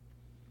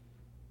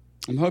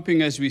I'm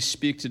hoping as we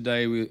speak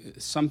today,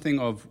 something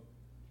of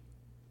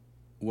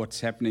what's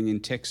happening in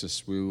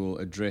Texas we will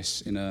address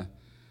in a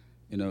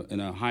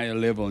higher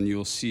level, and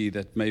you'll see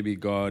that maybe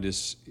God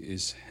has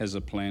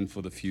a plan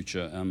for the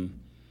future.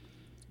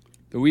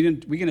 But we're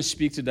going to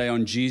speak today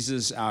on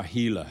Jesus, our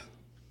healer,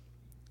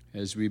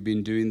 as we've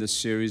been doing this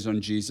series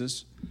on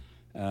Jesus.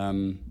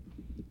 I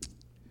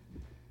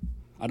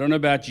don't know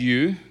about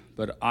you,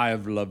 but I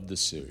have loved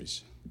this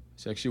series.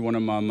 It's actually one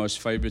of my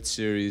most favorite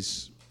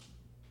series.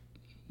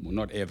 Well,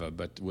 not ever,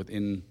 but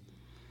within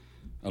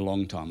a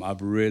long time.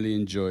 I've really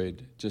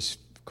enjoyed just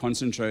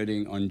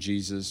concentrating on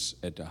Jesus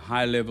at a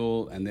high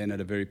level and then at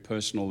a very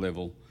personal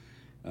level.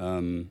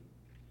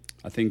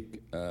 I think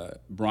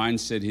Brian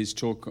said his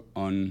talk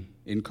on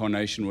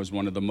incarnation was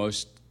one of the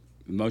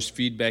most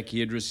feedback he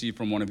had received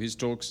from one of his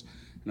talks.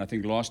 And I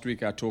think last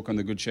week our talk on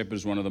the Good Shepherd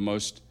is one of the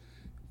most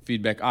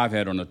feedback I've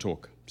had on a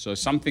talk. So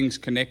something's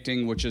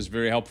connecting, which is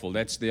very helpful.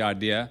 That's the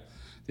idea.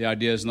 The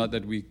idea is not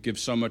that we give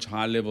so much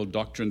high-level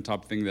doctrine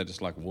type thing that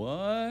it's like,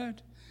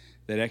 what?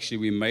 That actually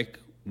we make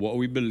what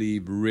we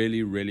believe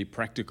really, really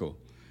practical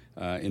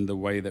in the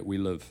way that we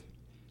live.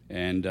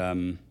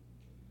 And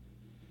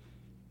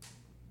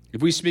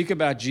if we speak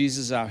about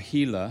Jesus, our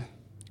healer,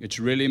 it's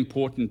really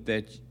important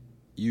that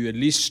you at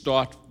least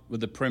start with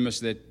the premise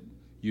that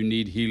you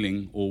need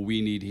healing or we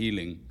need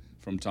healing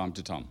from time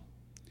to time.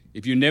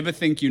 If you never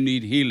think you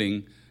need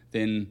healing,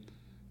 then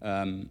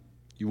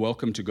you're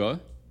welcome to go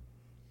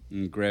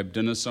and grab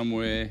dinner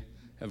somewhere,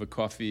 have a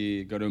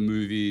coffee, go to a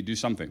movie, do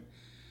something.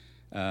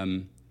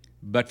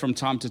 But from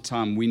time to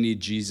time, we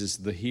need Jesus,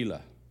 the healer,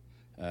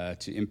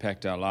 to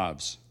impact our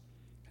lives.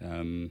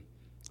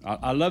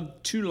 I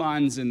love two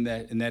lines in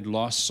that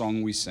last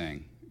song we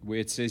sang, where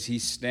it says, He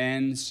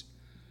stands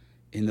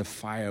in the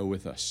fire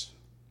with us.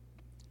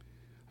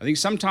 I think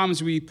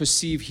sometimes we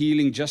perceive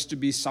healing just to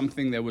be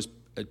something that was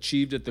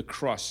achieved at the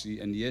cross,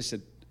 and yes,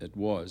 it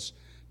was.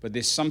 But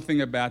there's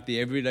something about the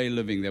everyday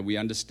living that we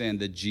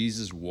understand that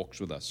Jesus walks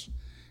with us.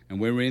 And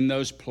when we're in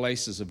those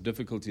places of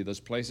difficulty,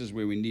 those places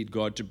where we need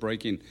God to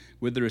break in,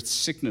 whether it's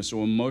sickness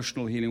or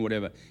emotional healing,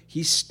 whatever,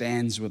 He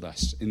stands with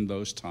us in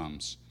those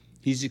times.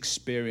 He's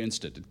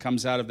experienced it. It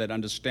comes out of that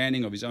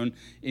understanding of His own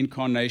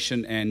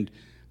incarnation and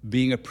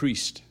being a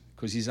priest,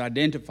 because He's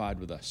identified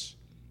with us.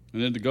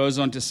 And then it goes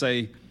on to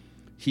say,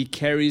 He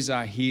carries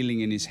our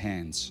healing in His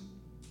hands.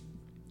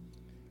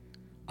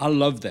 I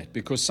love that,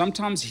 because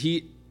sometimes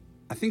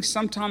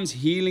sometimes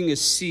healing is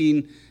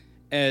seen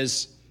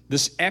as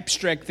this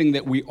abstract thing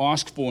that we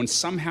ask for and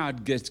somehow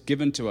it gets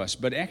given to us.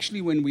 But actually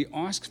when we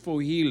ask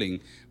for healing,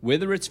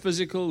 whether it's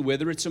physical,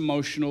 whether it's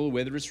emotional,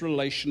 whether it's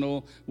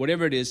relational,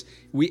 whatever it is,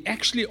 we're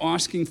actually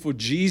asking for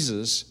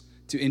Jesus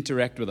to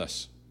interact with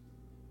us.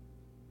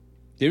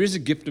 There is a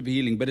gift of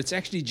healing, but it's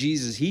actually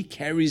Jesus. He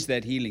carries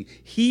that healing.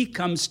 He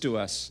comes to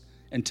us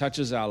and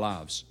touches our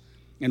lives.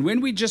 And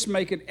when we just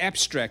make it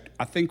abstract,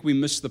 I think we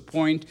miss the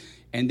point.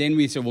 And then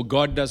we say, well,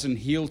 God doesn't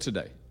heal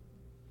today.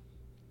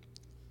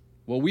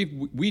 Well,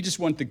 we just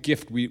want the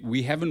gift.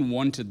 We haven't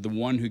wanted the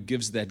one who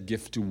gives that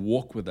gift to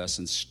walk with us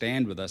and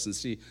stand with us and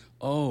see,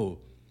 oh,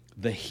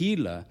 the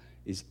healer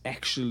is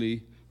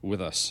actually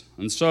with us.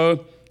 And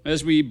so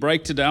as we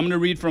break today, I'm going to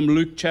read from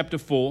Luke chapter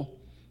 4,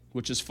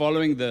 which is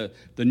following the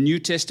New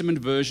Testament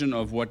version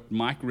of what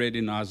Mike read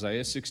in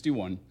Isaiah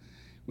 61.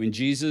 When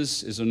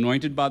Jesus is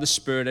anointed by the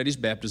Spirit at His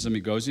baptism, He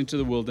goes into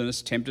the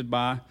wilderness, tempted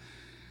by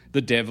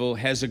the devil,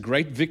 has a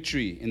great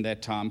victory in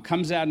that time,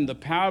 comes out in the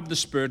power of the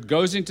Spirit,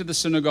 goes into the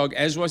synagogue,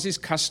 as was his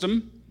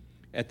custom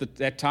at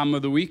that time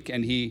of the week,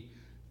 and he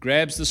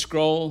grabs the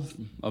scroll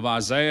of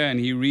Isaiah and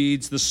he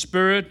reads, "The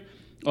Spirit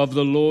of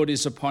the Lord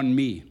is upon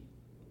me."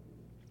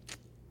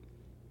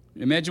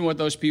 Imagine what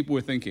those people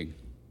were thinking.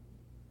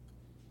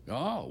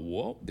 Oh,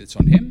 whoa, it's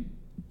on Him.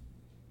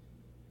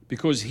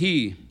 Because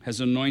He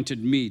has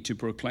anointed me to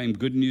proclaim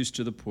good news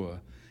to the poor.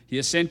 He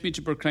has sent me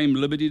to proclaim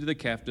liberty to the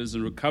captives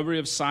and recovery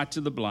of sight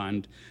to the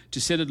blind, to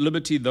set at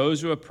liberty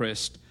those who are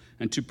oppressed,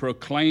 and to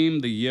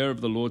proclaim the year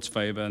of the Lord's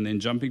favor. And then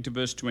jumping to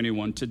verse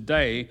 21,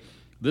 today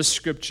this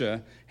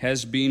scripture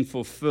has been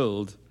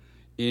fulfilled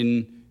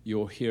in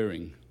your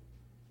hearing.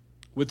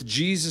 With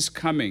Jesus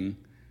coming,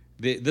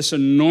 this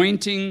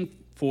anointing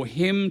for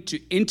Him to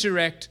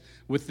interact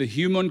with the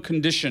human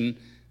condition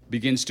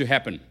begins to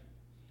happen.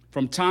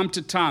 From time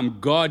to time,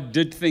 God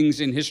did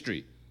things in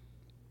history.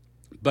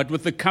 But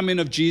with the coming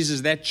of Jesus,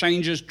 that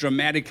changes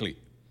dramatically.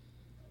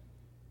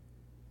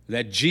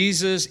 That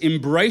Jesus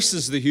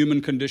embraces the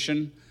human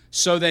condition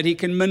so that He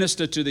can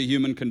minister to the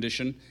human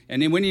condition.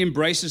 And then when He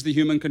embraces the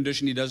human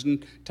condition, He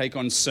doesn't take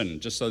on sin,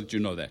 just so that you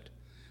know that.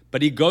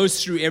 But He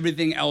goes through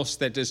everything else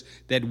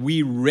that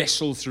we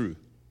wrestle through.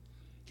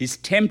 He's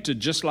tempted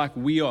just like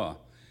we are.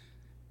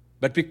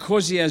 But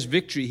because He has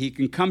victory, He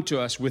can come to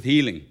us with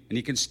healing. And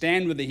He can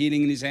stand with the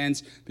healing in His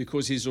hands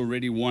because He's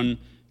already won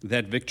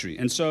that victory.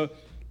 And so,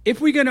 if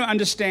we're going to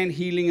understand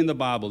healing in the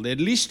Bible, there are at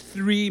least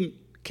 3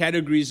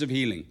 categories of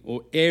healing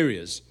or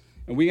areas,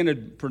 and we're going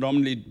to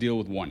predominantly deal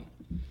with one.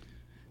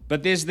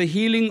 But there's the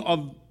healing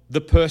of the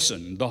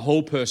person, the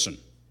whole person.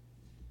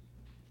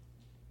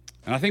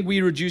 And I think we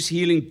reduce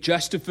healing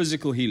just to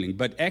physical healing,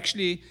 but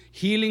actually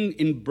healing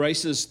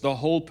embraces the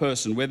whole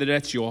person, whether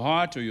that's your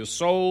heart or your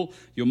soul,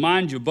 your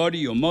mind, your body,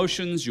 your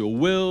emotions, your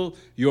will,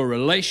 your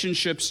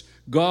relationships.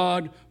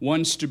 God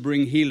wants to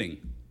bring healing.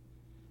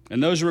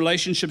 And those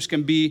relationships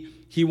can be,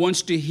 He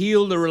wants to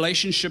heal the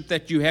relationship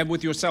that you have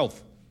with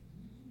yourself.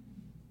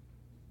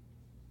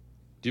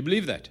 Do you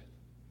believe that?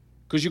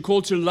 Because you're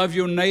called to love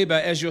your neighbor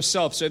as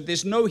yourself. So if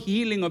there's no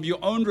healing of your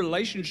own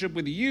relationship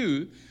with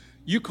you,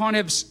 you can't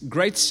have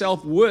great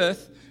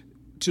self-worth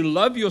to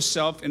love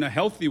yourself in a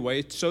healthy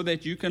way so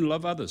that you can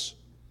love others.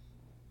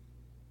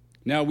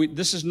 Now,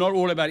 this is not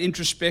all about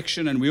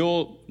introspection, and we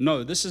all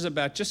know this is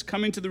about just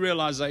coming to the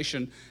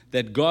realization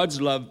that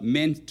God's love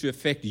meant to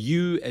affect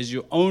you as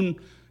your own,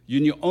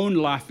 in your own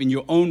life, in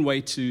your own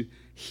way, to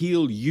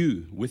heal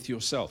you with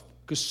yourself.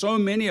 Because so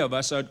many of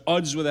us are at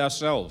odds with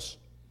ourselves.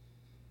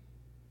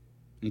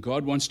 And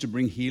God wants to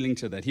bring healing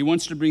to that. He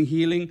wants to bring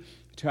healing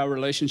to our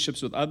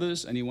relationships with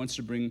others, and He wants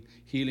to bring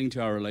healing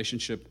to our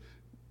relationship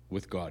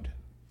with God,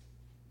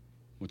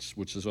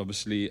 which is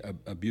obviously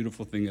a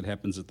beautiful thing that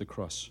happens at the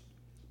cross.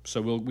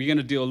 So we're going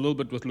to deal a little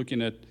bit with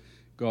looking at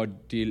God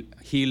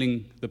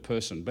healing the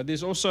person. But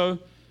there's also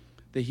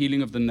the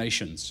healing of the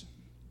nations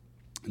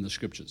in the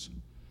Scriptures,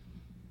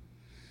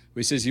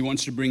 where He says He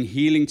wants to bring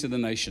healing to the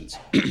nations.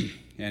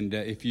 And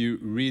if you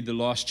read the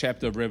last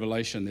chapter of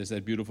Revelation, there's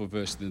that beautiful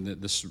verse,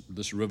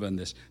 this river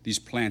and these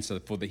plants are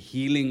for the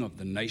healing of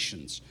the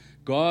nations.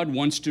 God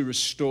wants to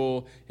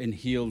restore and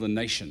heal the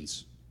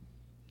nations.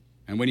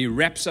 And when He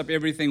wraps up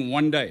everything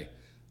one day,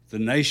 the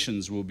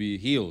nations will be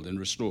healed and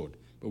restored.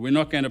 But we're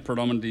not going to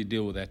predominantly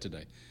deal with that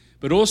today.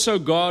 But also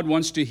God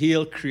wants to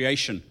heal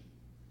creation.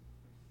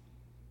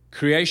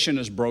 Creation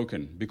is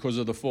broken because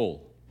of the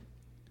fall.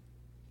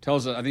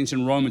 Tells us, I think it's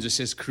in Romans, it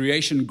says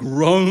creation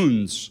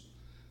groans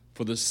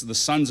for the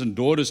sons and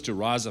daughters to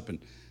rise up and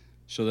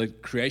so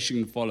that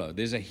creation can follow.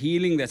 There's a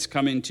healing that's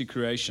come into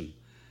creation.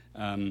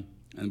 And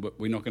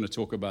we're not going to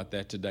talk about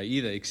that today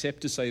either,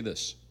 except to say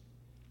this.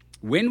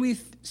 When we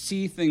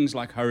see things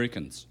like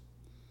hurricanes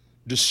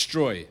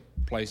destroy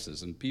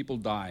places and people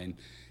die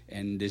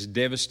and there's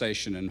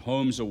devastation and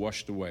homes are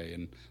washed away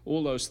and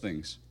all those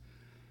things,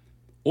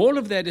 all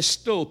of that is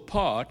still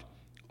part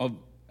of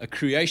a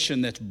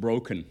creation that's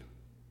broken,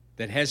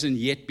 that hasn't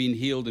yet been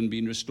healed and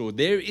been restored.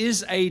 There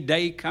is a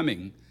day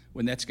coming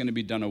when that's going to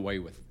be done away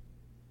with.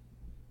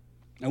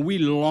 And we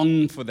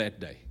long for that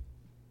day.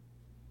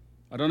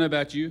 I don't know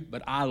about you,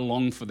 but I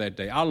long for that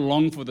day. I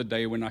long for the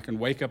day when I can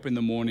wake up in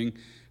the morning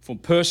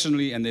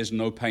personally and there's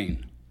no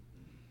pain.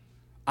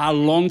 I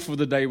long for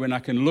the day when I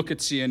can look at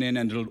CNN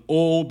and it'll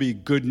all be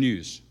good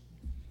news.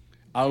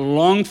 I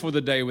long for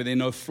the day where there are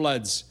no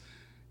floods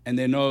and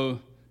there are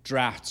no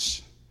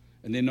droughts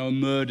and there are no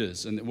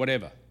murders and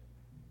whatever.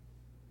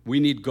 We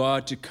need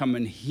God to come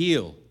and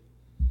heal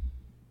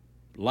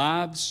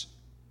lives,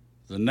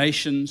 the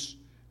nations,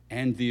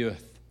 and the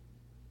earth.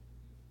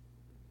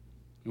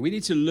 And we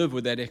need to live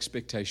with that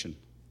expectation.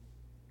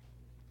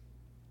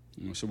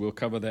 So we'll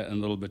cover that in a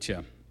little bit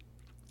here.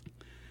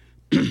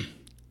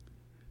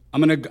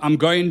 I'm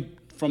going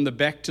from the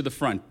back to the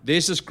front.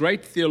 There's this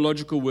great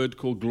theological word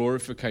called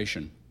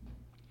glorification,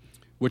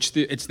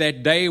 it's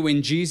that day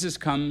when Jesus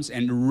comes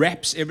and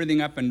wraps everything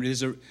up, and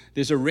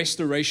there's a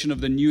restoration of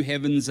the new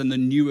heavens and the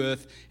new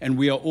earth, and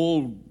we are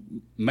all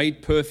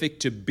made perfect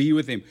to be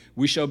with Him.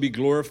 We shall be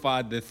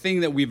glorified. The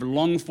thing that we've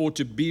longed for,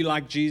 to be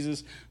like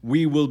Jesus,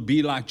 we will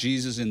be like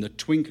Jesus in the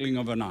twinkling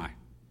of an eye.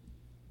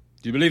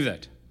 Do you believe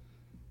that?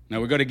 Now,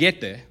 we've got to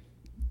get there,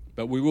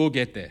 but we will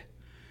get there.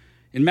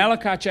 In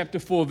Malachi chapter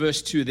 4,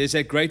 verse 2, there's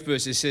that great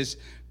verse. It says,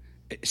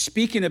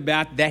 speaking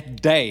about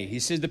that day, he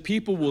says, the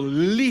people will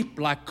leap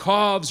like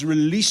calves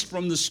released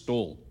from the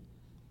stall.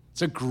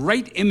 It's a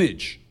great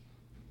image.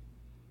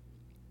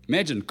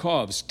 Imagine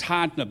calves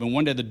tighten up, and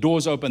one day the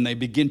doors open, they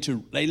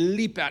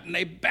leap out, and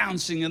they're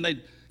bouncing,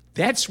 and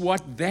that's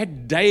what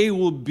that day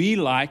will be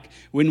like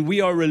when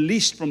we are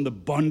released from the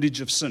bondage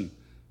of sin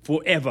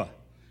forever.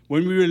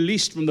 When we're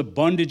released from the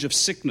bondage of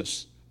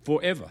sickness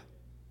forever.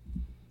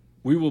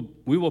 We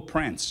will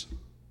prance.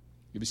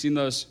 Have you seen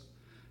those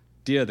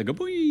deer that go,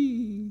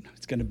 boing?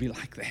 It's going to be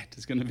like that.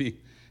 It's going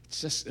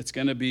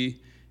to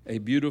be a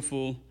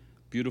beautiful,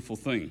 beautiful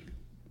thing.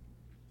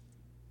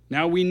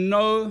 Now we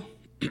know,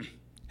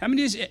 how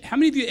many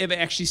of you ever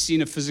actually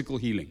seen a physical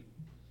healing?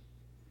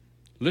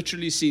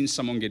 Literally seen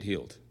someone get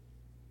healed?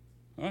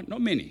 All right, not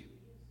many.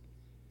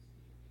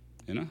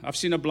 I've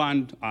seen a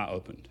blind eye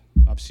opened.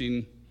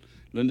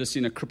 Linda's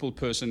seen a crippled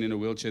person in a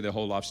wheelchair their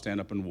whole life stand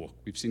up and walk.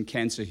 We've seen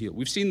cancer healed.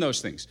 We've seen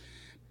those things.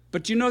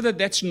 But you know that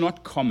that's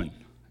not common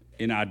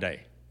in our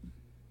day.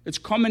 It's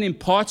common in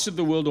parts of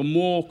the world, or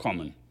more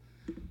common.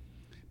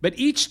 But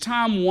each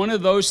time one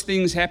of those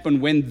things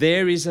happen, when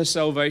there is a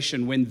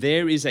salvation, when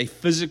there is a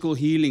physical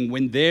healing,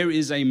 when there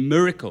is a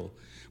miracle,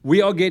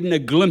 we are getting a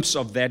glimpse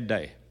of that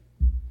day.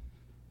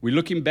 We're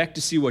looking back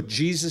to see what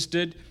Jesus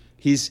did.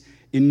 He's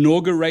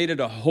inaugurated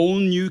a whole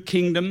new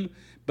kingdom,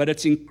 but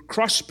it's in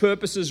cross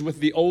purposes with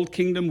the old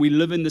kingdom. We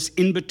live in this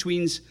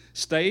in-between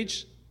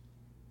stage.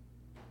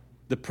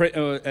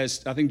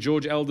 as I think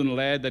George Eldon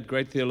Ladd, that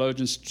great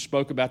theologian,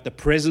 spoke about the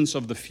presence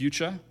of the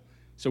future.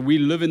 So we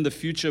live in the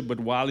future, but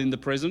while in the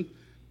present.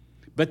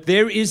 But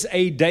there is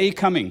a day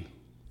coming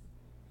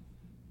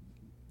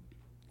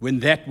when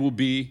that will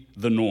be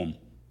the norm.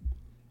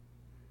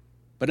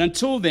 But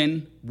until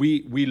then,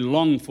 we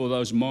long for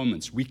those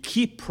moments. We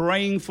keep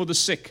praying for the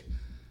sick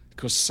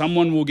because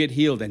someone will get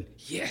healed. And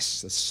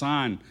yes, the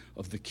sign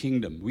of the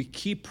kingdom. We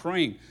keep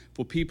praying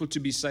for people to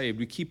be saved.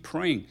 We keep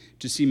praying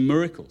to see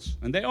miracles.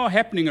 And they are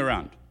happening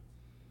around.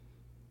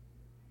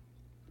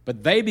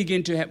 But they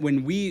begin to have,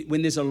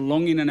 when there's a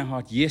longing in our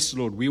heart, yes,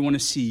 Lord, we want to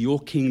see your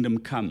kingdom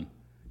come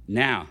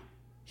now,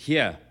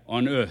 here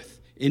on earth,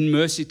 in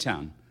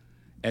Mercytown,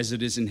 as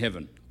it is in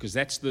heaven. Because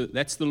that's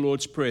the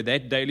Lord's prayer,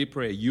 that daily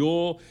prayer.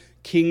 Your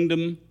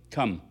kingdom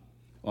come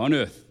on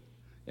earth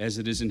as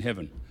it is in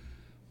heaven.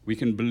 We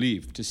can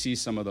believe to see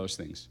some of those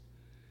things.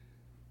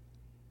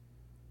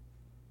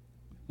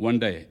 One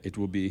day it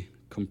will be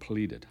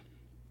completed.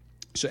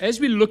 So as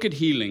we look at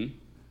healing,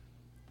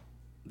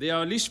 there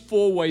are at least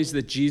 4 ways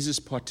that Jesus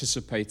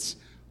participates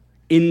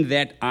in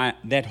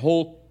that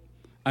whole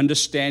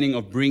understanding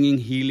of bringing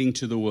healing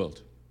to the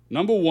world.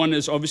 Number 1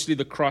 is obviously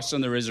the cross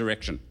and the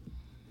resurrection.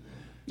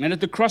 And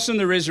at the cross and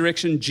the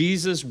resurrection,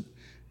 Jesus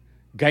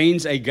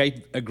gains a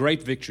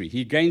great victory.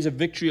 He gains a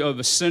victory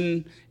over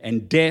sin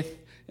and death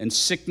and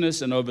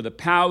sickness and over the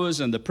powers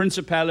and the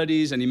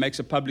principalities, and he makes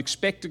a public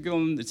spectacle,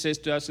 and it says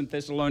to us in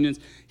Thessalonians,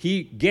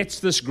 he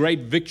gets this great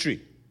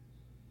victory.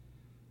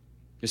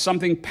 There's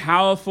something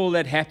powerful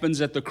that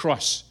happens at the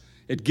cross.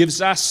 It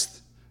gives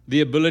us the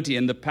ability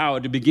and the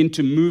power to begin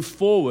to move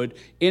forward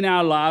in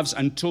our lives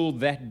until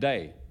that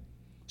day.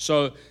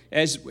 So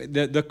as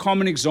the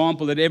common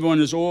example that everyone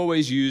has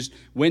always used,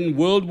 when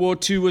World War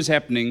II was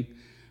happening,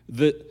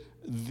 the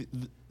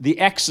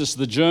Axis,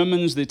 the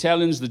Germans, the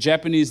Italians, the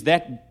Japanese,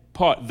 that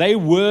part, they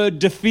were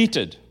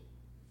defeated.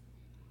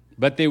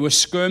 But there were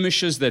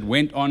skirmishes that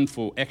went on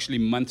for actually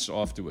months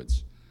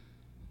afterwards.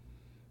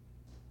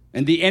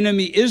 And the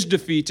enemy is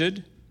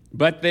defeated,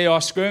 but there are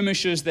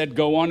skirmishes that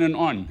go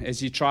on as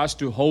he tries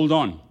to hold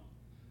on.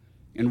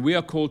 And we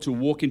are called to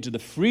walk into the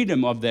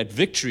freedom of that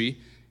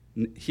victory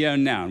here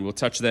and now, and we'll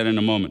touch that in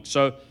a moment.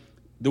 So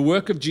the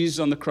work of Jesus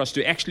on the cross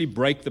to actually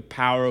break the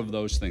power of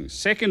those things.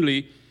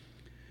 Secondly,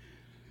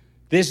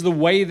 there's the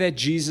way that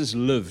Jesus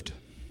lived.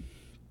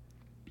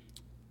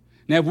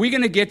 Now, if we're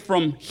going to get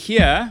from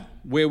here,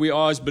 where we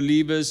are as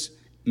believers,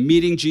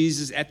 meeting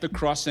Jesus at the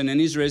cross and in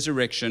his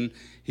resurrection,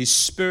 his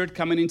Spirit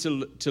coming in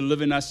to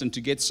live in us and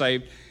to get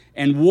saved,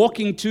 and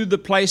walking to the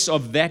place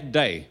of that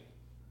day,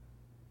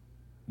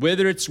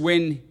 whether it's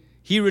when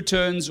he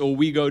returns or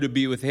we go to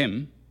be with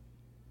him,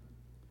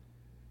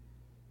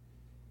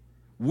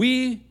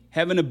 we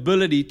have an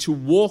ability to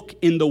walk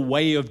in the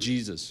way of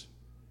Jesus.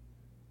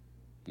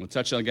 We'll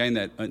touch again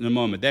that in a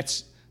moment.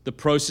 That's the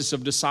process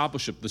of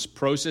discipleship. This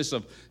process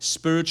of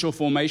spiritual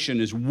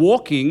formation is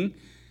walking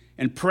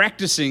and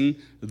practicing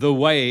the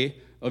way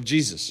of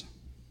Jesus.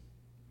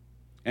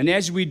 And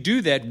as we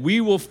do that, we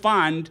will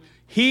find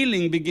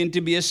healing begin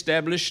to be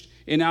established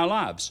in our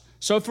lives.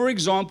 So, for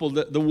example,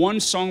 the one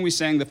song we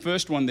sang, the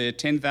first one there,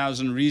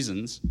 10,000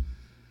 Reasons,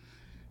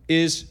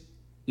 is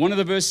one of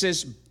the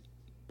verses says,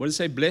 what does it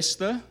say? Bless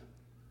the?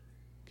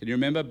 Can you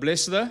remember?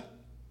 Bless the?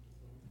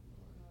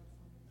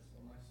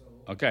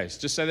 Okay,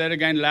 so just say that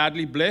again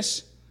loudly.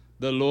 Bless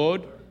the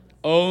Lord,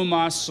 O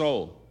my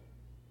soul.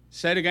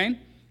 Say it again.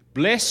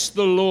 Bless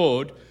the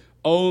Lord,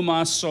 O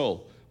my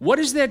soul. What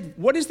is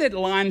that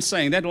line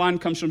saying? That line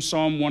comes from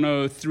Psalm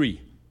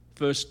 103,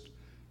 first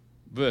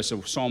verse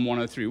of Psalm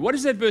 103. What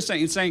is that verse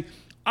saying? It's saying,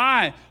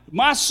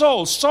 my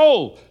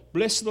soul,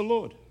 bless the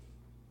Lord.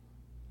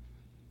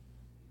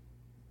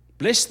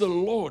 Bless the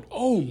Lord,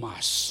 oh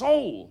my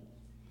soul.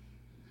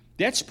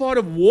 That's part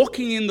of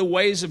walking in the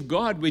ways of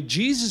God, where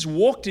Jesus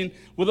walked in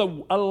with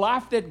a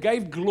life that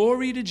gave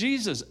glory to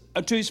Jesus,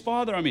 to his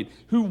Father,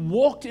 who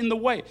walked in the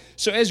way.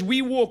 So as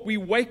we walk, we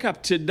wake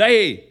up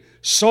today,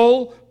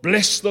 soul,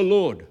 bless the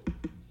Lord.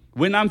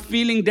 When I'm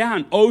feeling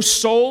down, oh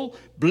soul,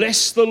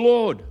 bless the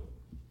Lord.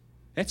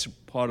 That's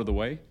part of the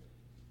way.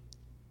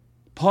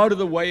 Part of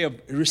the way of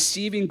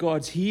receiving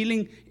God's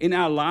healing in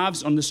our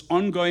lives on this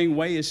ongoing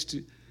way is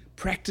to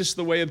practice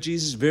the way of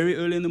Jesus very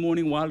early in the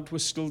morning while it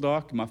was still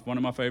dark. One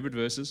of my favorite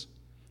verses.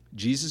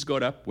 Jesus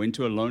got up, went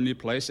to a lonely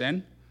place,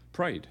 and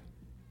prayed.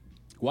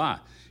 Why?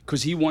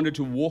 Because he wanted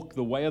to walk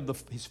the way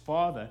of his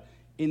Father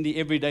in the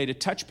everyday to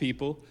touch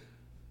people.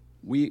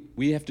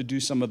 We have to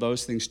do some of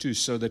those things too,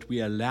 so that we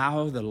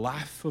allow the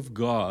life of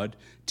God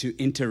to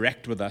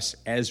interact with us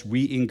as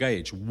we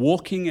engage,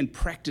 walking and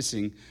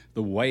practicing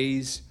the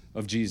ways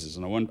of Jesus.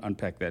 And I won't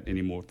unpack that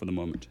anymore for the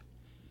moment.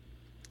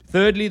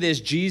 Thirdly, there's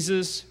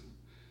Jesus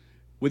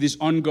with his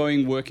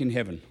ongoing work in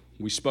heaven.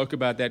 We spoke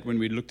about that when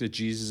we looked at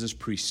Jesus as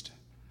priest,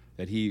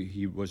 that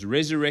he was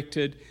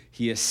resurrected,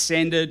 he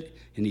ascended,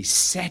 and he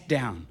sat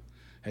down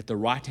at the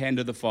right hand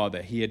of the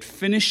Father. He had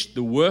finished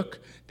the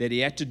work that he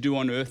had to do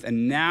on earth,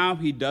 and now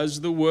he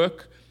does the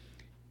work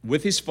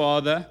with his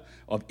Father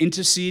of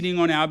interceding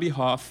on our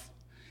behalf.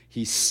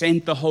 He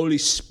sent the Holy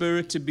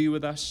Spirit to be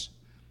with us.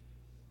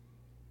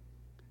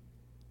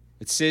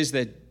 It says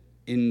that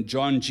in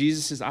John,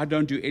 Jesus says, I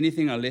don't do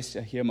anything unless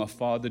I hear my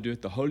Father do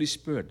it. The Holy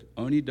Spirit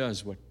only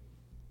does what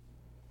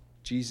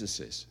Jesus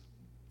says.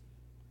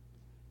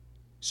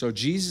 So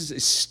Jesus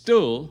is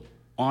still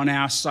on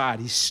our side.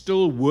 He's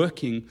still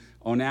working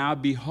on our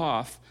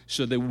behalf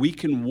so that we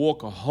can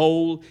walk a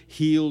whole,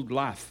 healed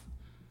life.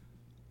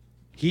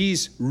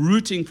 He's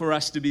rooting for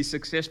us to be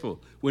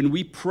successful. When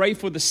we pray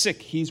for the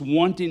sick, He's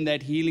wanting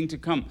that healing to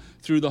come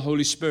through the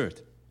Holy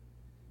Spirit.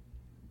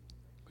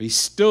 He's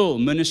still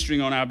ministering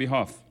on our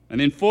behalf. And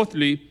then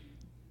fourthly,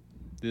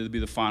 there'll be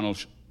the final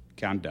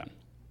countdown,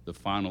 the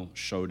final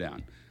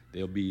showdown.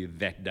 There'll be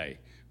that day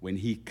when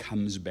He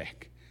comes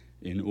back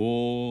in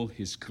all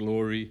His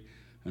glory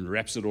and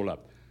wraps it all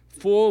up.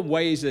 4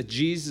 ways that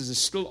Jesus is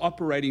still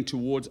operating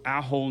towards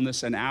our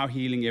wholeness and our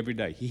healing every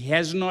day. He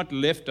has not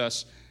left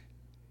us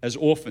as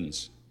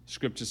orphans,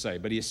 Scriptures say,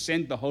 but He has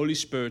sent the Holy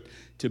Spirit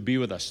to be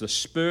with us. The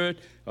Spirit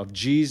of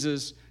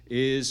Jesus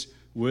is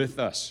with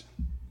us.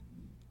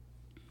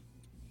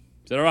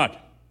 Is that all right?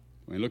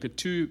 We look at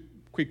 2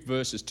 quick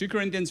verses. 2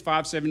 Corinthians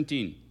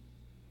 5:17,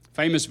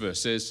 famous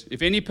verse, says,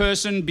 if any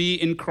person be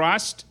in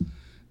Christ,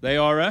 they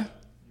are a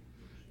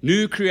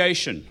new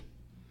creation.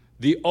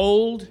 The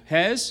old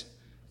has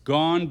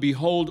gone.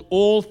 Behold,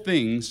 all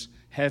things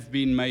have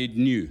been made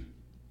new.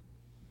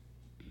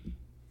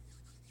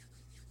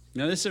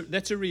 Now,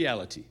 that's a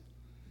reality.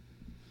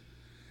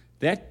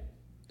 That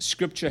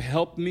scripture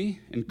helped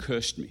me and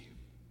cursed me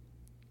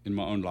in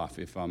my own life,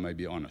 if I may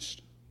be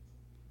honest.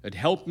 It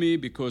helped me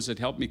because it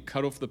helped me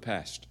cut off the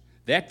past.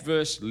 That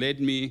verse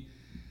led me,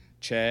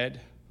 Chad,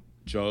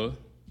 Joe,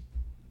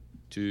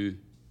 to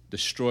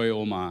destroy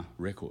all my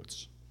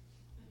records.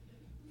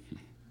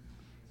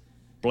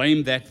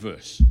 Blame that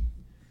verse.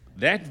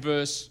 That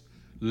verse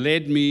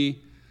led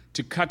me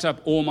to cut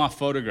up all my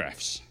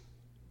photographs.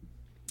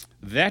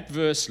 That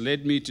verse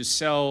led me to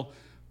sell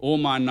all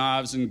my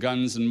knives and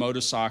guns and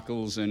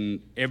motorcycles and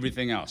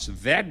everything else.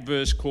 That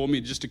verse called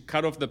me just to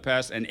cut off the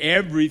past and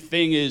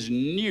everything is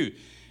new.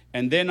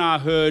 And then I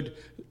heard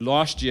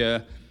last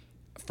year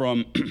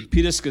from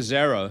Peter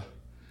Scazzaro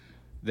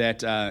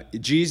that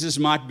Jesus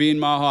might be in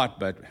my heart,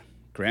 but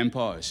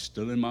Grandpa is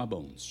still in my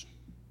bones.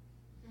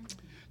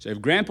 So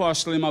if Grandpa is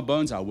still in my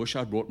bones, I wish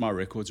I'd brought my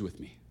records with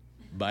me.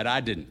 But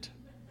I didn't.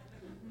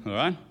 All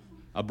right?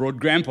 I brought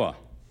Grandpa.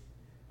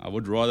 I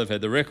would rather have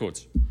had the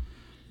records.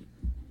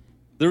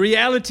 The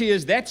reality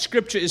is that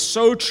scripture is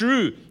so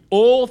true.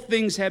 All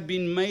things have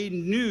been made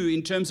new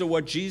in terms of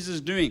what Jesus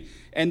is doing.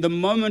 And the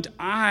moment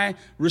I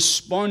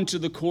respond to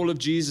the call of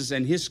Jesus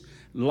and His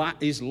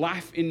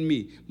life in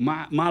me,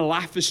 my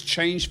life has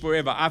changed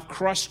forever. I've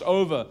crossed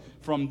over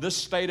from this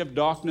state of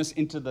darkness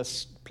into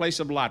this place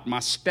of light. My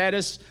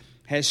status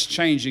has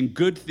changed. In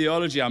good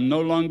theology, I'm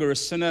no longer a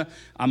sinner,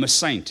 I'm a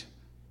saint.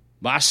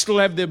 But I still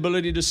have the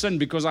ability to sin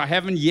because I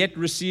haven't yet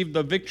received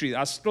the victory.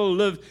 I still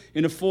live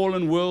in a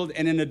fallen world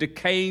and in a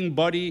decaying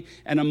body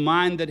and a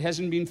mind that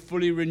hasn't been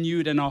fully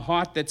renewed and a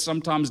heart that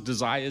sometimes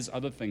desires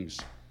other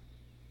things.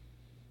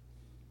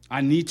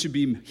 I need to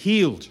be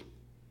healed.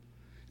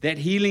 That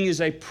healing is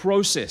a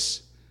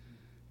process.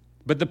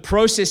 But the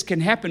process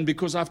can happen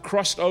because I've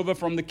crossed over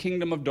from the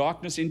kingdom of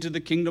darkness into the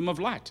kingdom of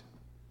light.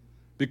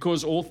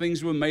 Because all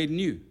things were made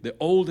new. The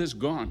old has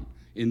gone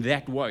in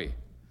that way.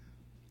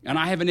 And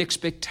I have an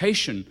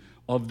expectation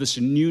of this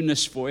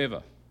newness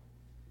forever.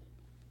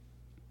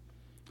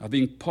 Of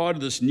being part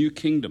of this new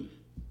kingdom.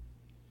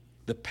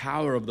 The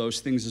power of those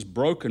things is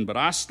broken, but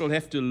I still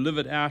have to live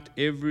it out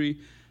every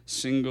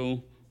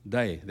single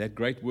day. That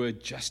great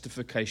word,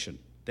 justification.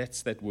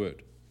 That's that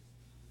word.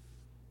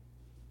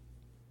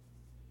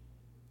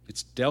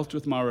 It's dealt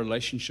with my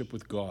relationship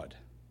with God.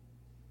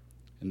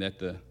 And that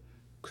the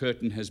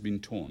curtain has been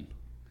torn.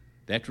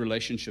 That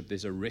relationship,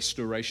 there's a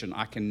restoration.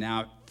 I can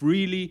now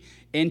freely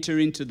enter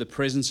into the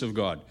presence of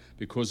God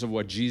because of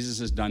what Jesus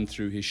has done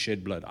through His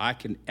shed blood. I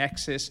can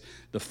access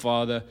the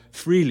Father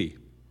freely.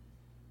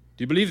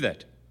 Do you believe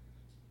that?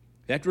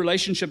 That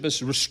relationship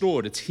is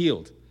restored. It's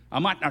healed. I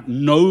might not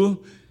know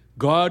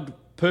God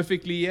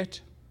perfectly yet.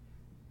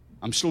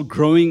 I'm still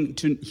growing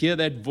to hear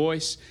that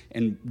voice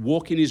and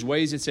walk in His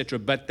ways, etc.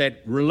 But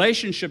that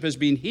relationship has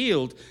been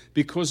healed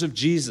because of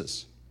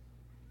Jesus.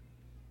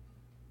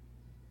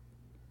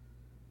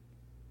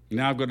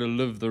 Now I've got to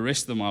live the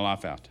rest of my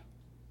life out.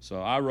 So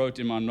I wrote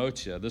in my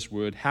notes here this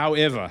word,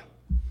 however,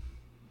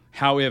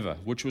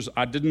 which was,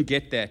 I didn't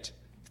get that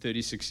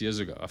 36 years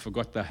ago. I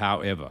forgot the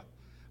however.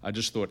 I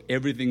just thought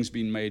everything's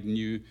been made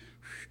new.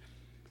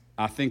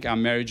 I think our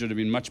marriage would have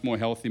been much more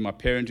healthy. My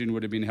parenting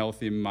would have been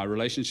healthy. My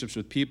relationships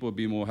with people would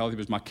be more healthy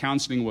because my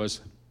counseling was,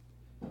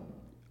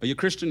 are you a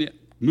Christian yet?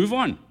 Move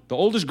on. The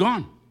old is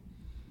gone.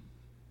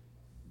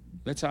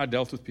 That's how I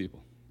dealt with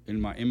people,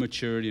 in my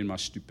immaturity and my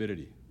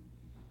stupidity.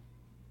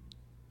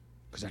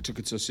 Because I took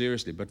it so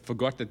seriously, but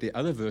forgot that there are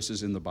other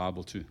verses in the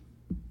Bible too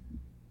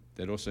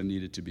that also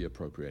needed to be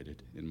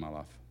appropriated in my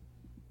life.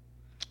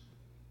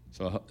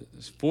 So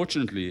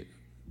fortunately,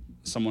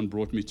 someone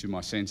brought me to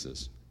my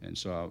senses And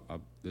so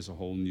there's a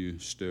whole new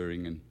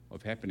stirring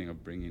of happening,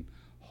 of bringing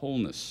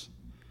wholeness.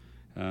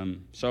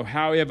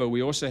 However,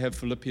 we also have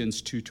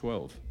Philippians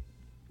 2:12,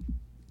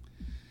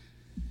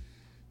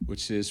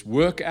 which says,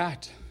 work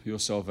out your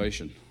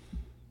salvation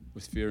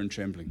with fear and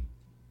trembling.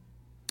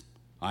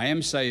 I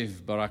am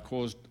saved, but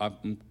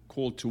I'm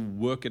called to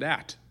work it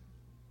out.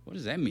 What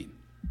does that mean?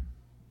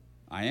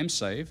 I am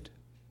saved.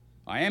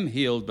 I am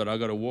healed, but I've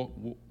got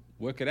to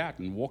work it out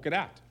and walk it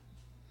out.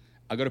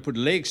 I've got to put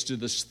legs to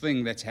this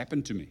thing that's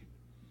happened to me.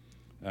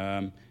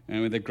 And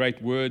the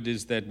great word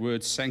is that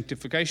word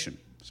sanctification.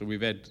 So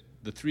we've had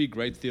the three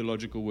great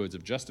theological words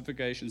of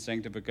justification,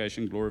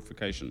 sanctification,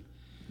 glorification.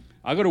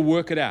 I've got to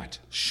work it out.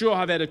 Sure,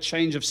 I've had a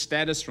change of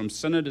status from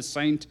sinner to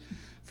saint,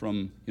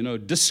 from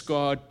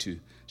discard to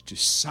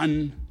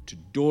son to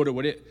daughter,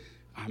 whatever.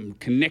 I'm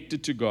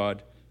connected to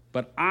God,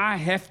 but I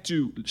have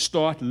to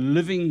start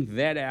living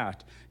that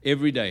out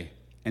every day.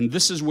 And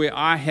this is where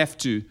I have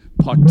to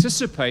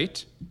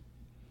participate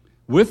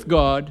with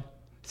God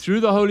through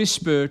the Holy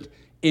Spirit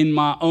in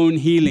my own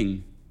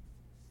healing.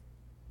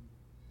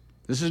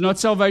 This is not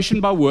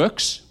salvation by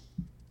works.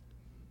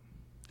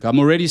 I'm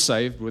already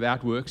saved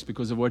without works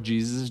because of what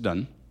Jesus has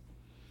done.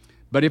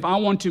 But if I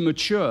want to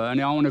mature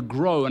and I want to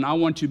grow and I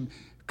want to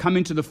come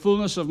into the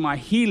fullness of my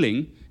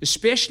healing,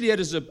 especially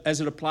as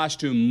it applies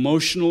to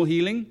emotional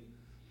healing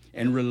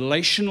and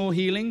relational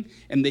healing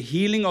and the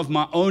healing of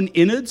my own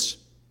innards,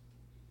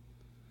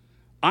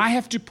 I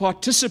have to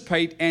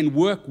participate and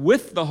work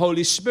with the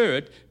Holy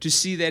Spirit to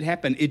see that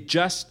happen. It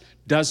just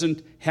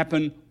doesn't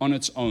happen on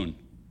its own.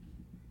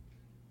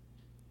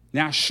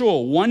 Now,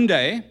 sure, one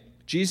day,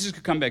 Jesus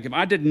could come back. If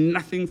I did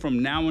nothing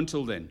from now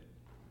until then,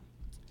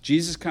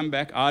 Jesus come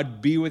back,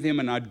 I'd be with him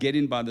and I'd get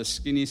in by the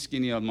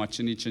skinny of my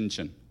chinny chin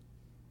chin.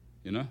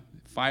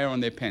 Fire on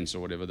their pants or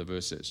whatever the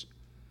verse is.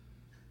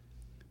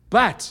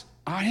 But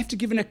I have to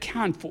give an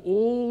account for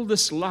all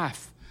this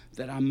life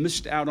that I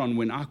missed out on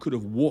when I could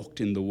have walked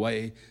in the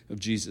way of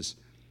Jesus.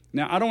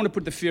 Now, I don't want to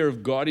put the fear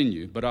of God in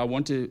you, but I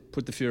want to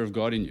put the fear of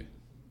God in you.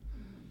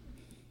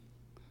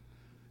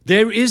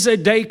 There is a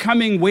day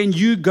coming when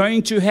you're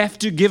going to have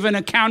to give an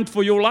account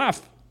for your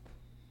life.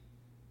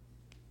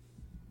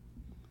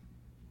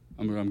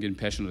 I'm getting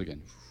passionate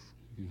again.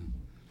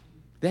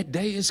 That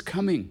day is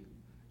coming.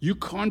 You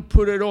can't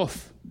put it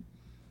off.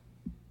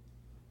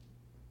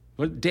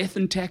 But death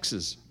and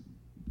taxes,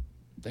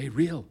 they're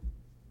real.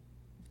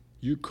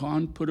 You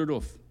can't put it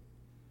off.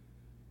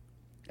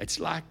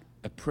 It's like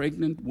a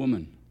pregnant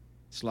woman.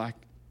 It's like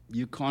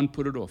you can't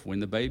put it off.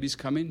 When the baby's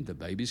coming, the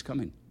baby's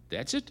coming.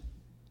 That's it.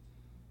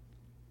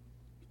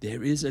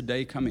 There is a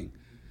day coming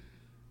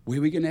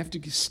where we're going to have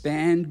to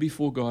stand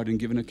before God and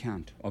give an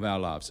account of our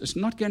lives. It's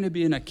not going to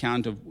be an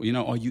account of,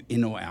 are you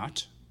in or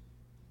out?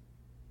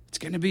 It's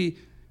going to be,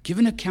 give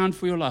an account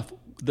for your life.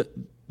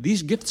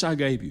 These gifts I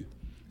gave you,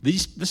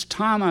 this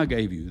time I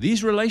gave you,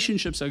 these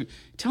relationships,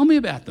 tell me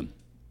about them.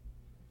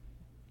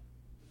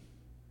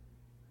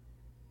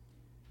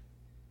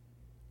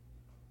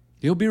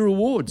 There'll be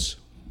rewards.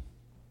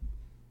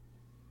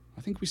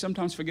 I think we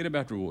sometimes forget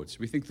about rewards.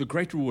 We think the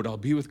great reward, I'll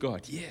be with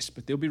God. Yes,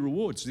 but there'll be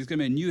rewards. There's going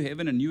to be a new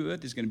heaven, a new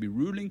earth. There's going to be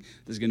ruling.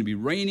 There's going to be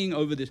reigning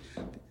over this.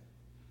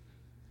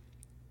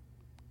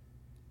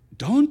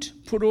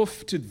 Don't put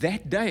off to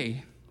that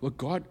day what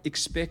God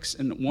expects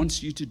and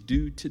wants you to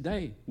do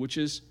today, which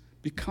is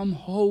become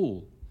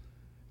whole,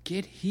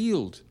 get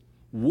healed,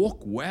 walk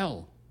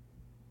well.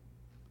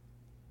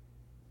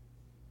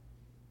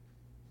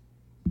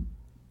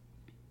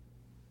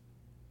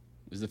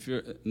 Is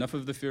enough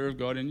of the fear of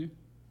God in you?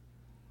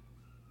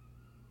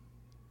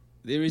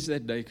 There is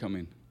that day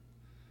coming.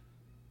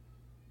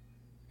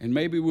 And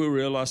maybe we'll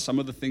realize some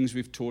of the things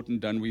we've taught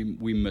and done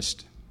we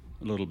missed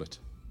a little bit.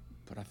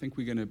 But I think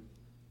we've got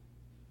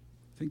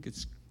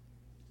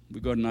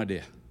an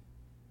idea.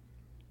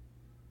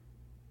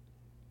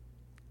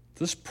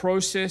 This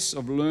process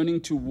of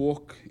learning to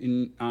walk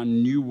in our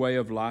new way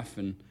of life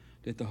and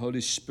let the Holy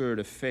Spirit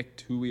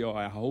affect who we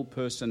are, our whole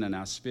person and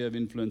our sphere of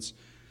influence,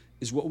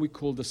 is what we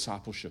call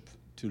discipleship,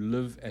 to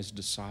live as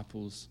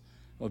disciples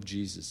of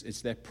Jesus.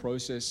 It's that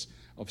process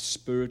of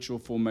spiritual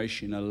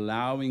formation,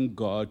 allowing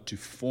God to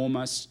form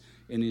us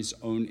in his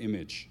own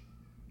image.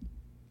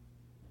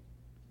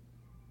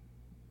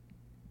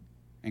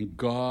 And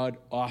God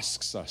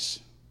asks us,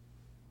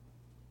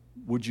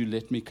 would you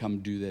let me come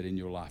do that in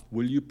your life?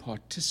 Will you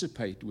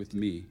participate with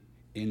me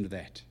in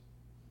that?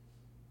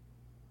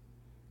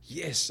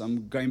 Yes,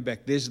 I'm going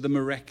back. There's the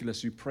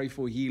miraculous. We pray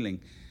for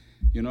healing.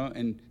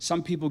 And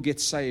some people get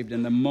saved,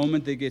 and the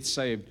moment they get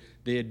saved,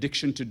 their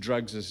addiction to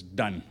drugs is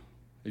done.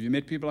 Have you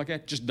met people like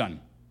that? Just done.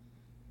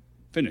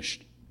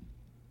 Finished.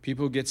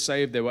 People get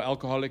saved, they were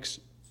alcoholics,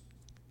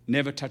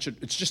 never touch it.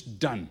 It's just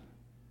done.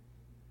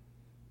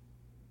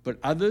 But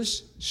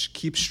others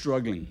keep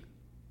struggling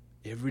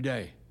every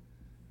day.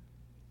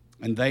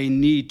 And they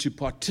need to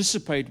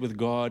participate with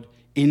God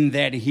in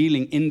that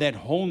healing, in that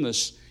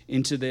wholeness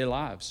into their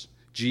lives.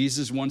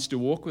 Jesus wants to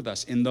walk with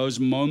us. In those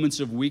moments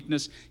of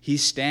weakness, he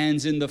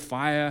stands in the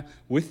fire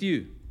with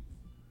you.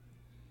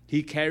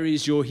 He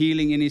carries your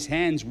healing in his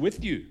hands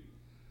with you.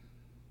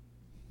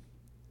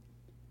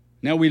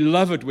 Now, we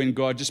love it when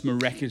God just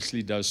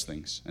miraculously does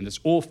things, and it's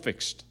all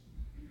fixed.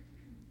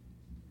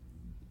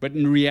 But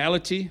in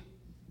reality,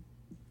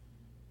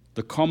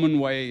 the common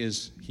way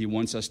is he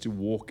wants us to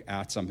walk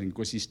out something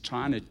because he's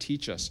trying to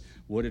teach us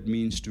what it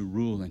means to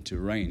rule and to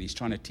reign. He's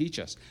trying to teach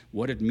us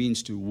what it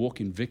means to walk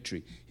in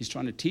victory. He's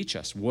trying to teach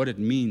us what it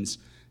means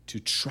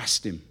to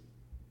trust him.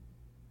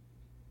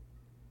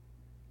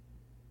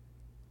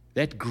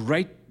 That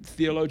great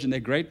theologian, that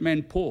great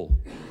man, Paul,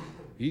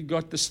 he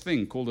got this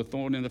thing called a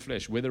thorn in the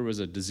flesh, whether it was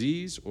a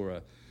disease or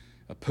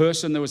a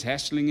person that was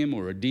hassling him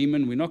or a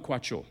demon, we're not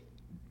quite sure.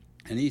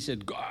 And he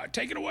said, God,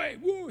 take it away.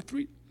 Whoa,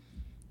 3.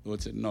 The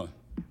Lord said, no,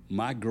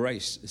 my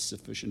grace is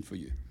sufficient for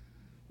you.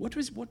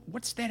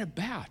 What's that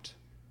about?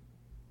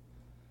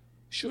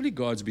 Surely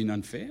God's been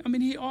unfair. I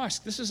mean, he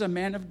asked, this is a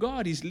man of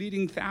God. He's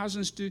leading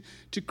thousands to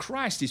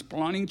Christ. He's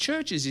planting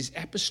churches. He's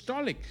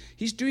apostolic.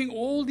 He's doing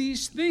all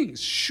these things.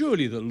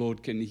 Surely the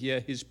Lord can hear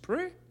his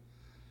prayer.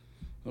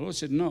 The Lord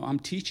said, no, I'm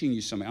teaching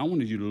you something. I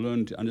wanted you to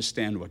learn to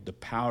understand what the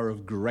power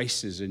of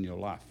grace is in your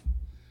life.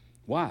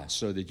 Why?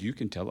 So that you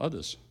can tell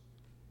others.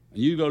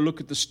 And you go look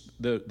at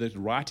the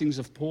writings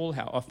of Paul,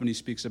 how often he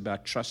speaks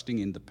about trusting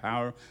in the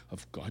power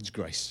of God's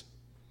grace.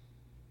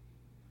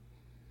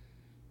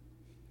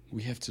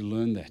 We have to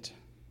learn that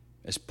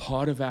as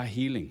part of our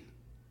healing.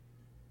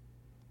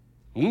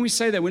 And when we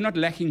say that, we're not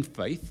lacking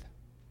faith.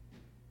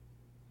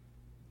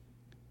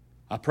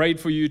 I prayed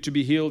for you to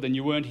be healed and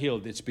you weren't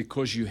healed. It's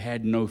because you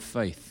had no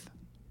faith.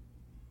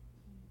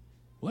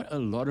 What a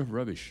lot of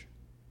rubbish.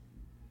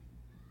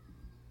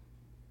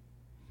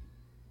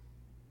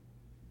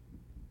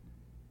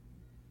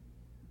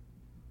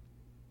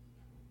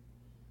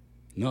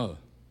 No,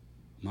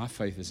 my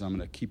faith is I'm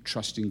going to keep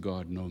trusting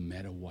God no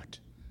matter what.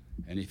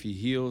 And if he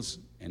heals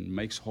and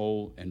makes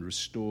whole and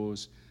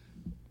restores,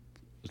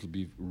 it'll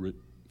be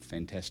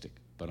fantastic.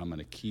 But I'm going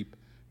to keep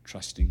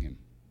trusting him.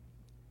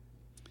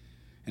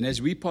 And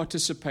as we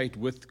participate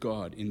with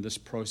God in this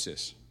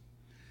process,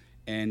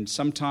 and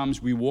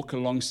sometimes we walk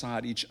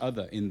alongside each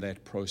other in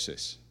that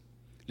process,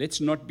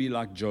 let's not be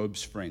like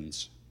Job's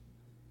friends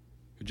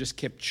who just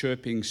kept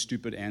chirping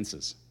stupid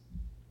answers.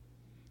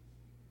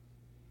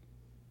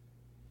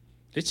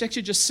 Let's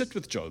actually just sit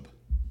with Job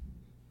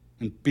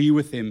and be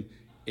with him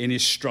in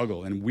his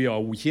struggle. And we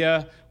are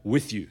here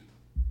with you.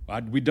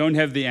 Right? We don't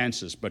have the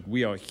answers, but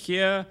we are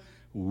here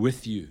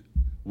with you.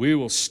 We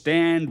will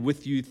stand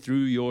with you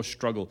through your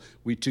struggle.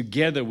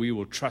 Together we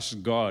will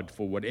trust God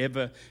for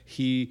whatever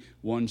he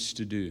wants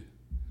to do.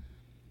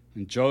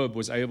 And Job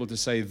was able to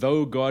say,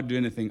 though God do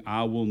anything,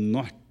 I will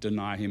not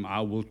deny him. I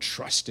will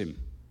trust him.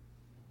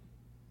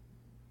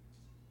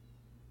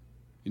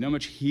 You know how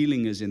much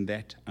healing is in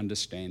that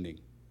understanding?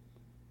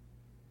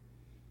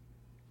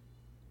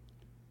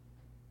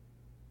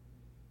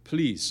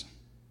 Please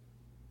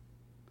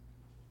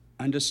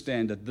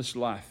understand that this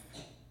life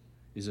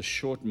is a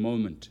short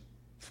moment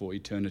for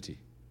eternity.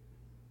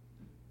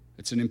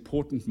 It's an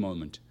important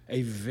moment,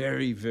 a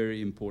very,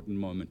 very important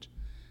moment.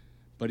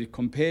 But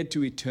compared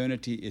to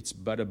eternity, it's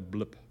but a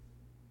blip.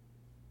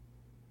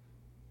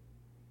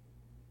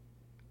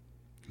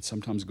 And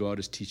sometimes God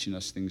is teaching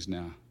us things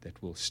now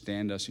that will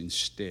stand us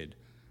instead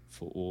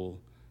for all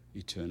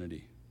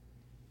eternity.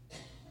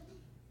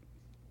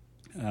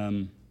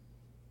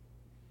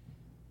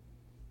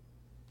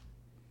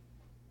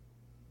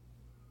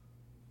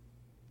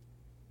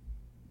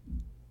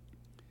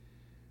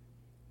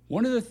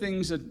 One of the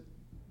things that,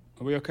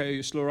 are we okay? Are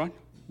you still all right?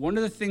 One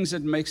of the things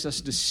that makes us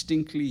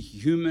distinctly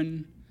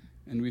human,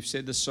 and we've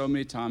said this so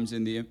many times,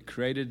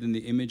 created in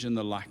the image and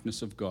the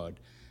likeness of God,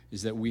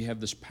 is that we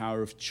have this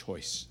power of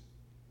choice.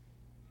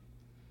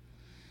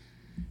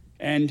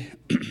 And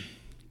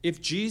if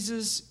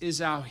Jesus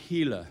is our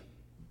healer,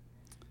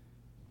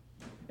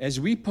 as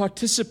we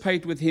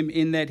participate with him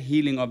in that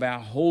healing of our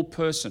whole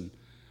person,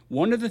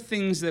 one of the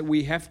things that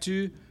we have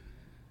to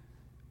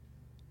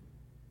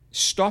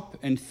stop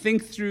and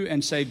think through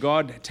and say,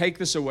 God, take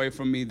this away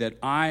from me, that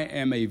I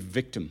am a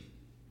victim.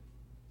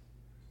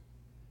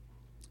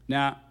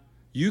 Now,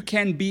 you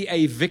can be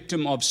a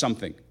victim of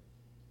something,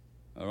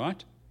 all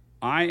right?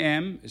 I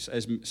am,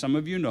 as some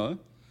of you know,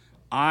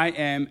 I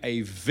am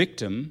a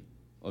victim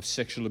of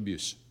sexual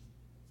abuse.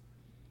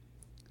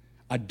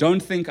 I don't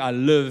think I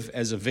live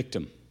as a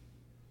victim.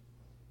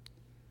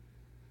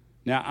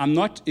 Now, I'm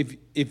not,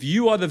 if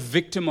you are the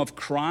victim of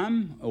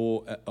crime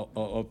or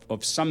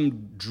of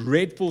some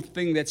dreadful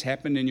thing that's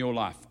happened in your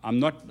life,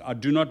 I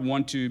do not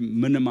want to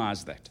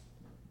minimize that.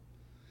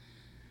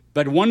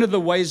 But one of the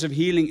ways of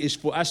healing is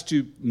for us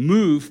to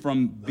move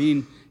from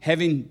being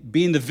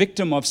the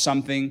victim of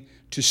something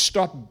to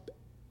stop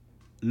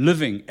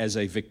living as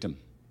a victim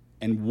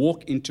and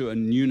walk into a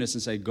newness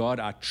and say, God,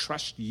 I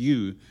trust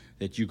you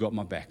that you got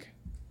my back.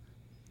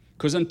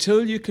 Because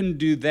until you can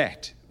do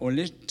that, or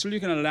until you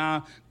can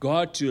allow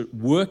God to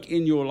work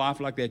in your life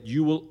like that,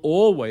 you will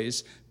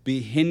always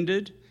be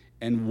hindered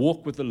and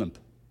walk with a limp,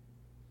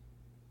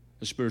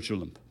 a spiritual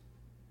limp.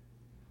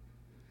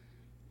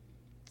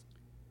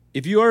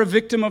 If you are a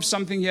victim of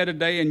something here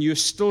today and you're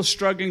still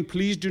struggling,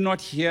 please do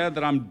not hear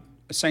that I'm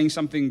saying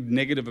something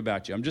negative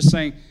about you. I'm just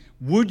saying,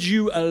 would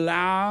you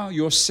allow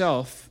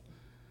yourself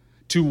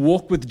to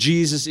walk with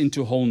Jesus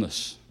into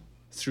wholeness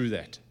through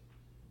that?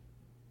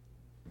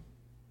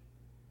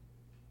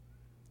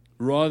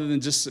 Rather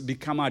than just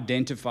become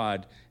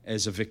identified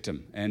as a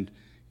victim and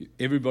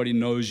everybody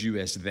knows you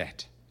as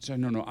that. So,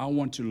 no, I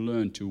want to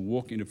learn to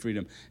walk into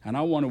freedom, and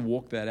I want to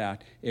walk that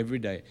out every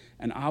day.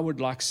 And I would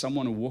like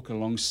someone to walk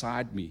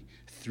alongside me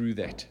through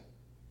that.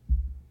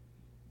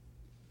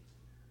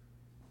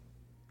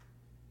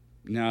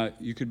 Now,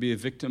 you could be a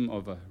victim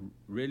of a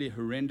really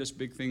horrendous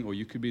big thing, or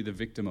you could be the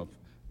victim of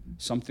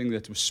something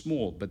that was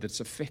small, but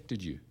that's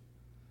affected you.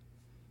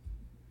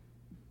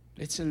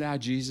 Let's allow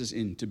Jesus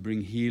in to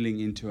bring healing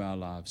into our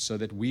lives so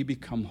that we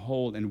become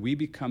whole and we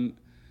become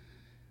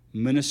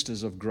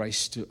ministers of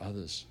grace to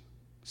others,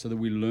 so that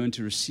we learn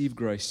to receive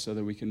grace so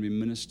that we can be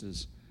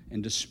ministers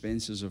and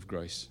dispensers of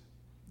grace.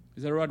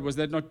 Is that right? Was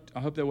that not?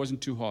 I hope that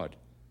wasn't too hard.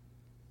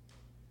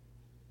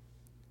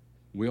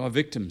 We are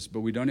victims, but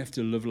we don't have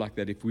to live like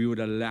that if we would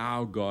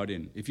allow God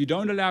in. If you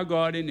don't allow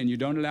God in and you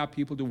don't allow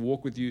people to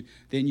walk with you,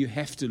 then you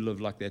have to live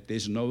like that.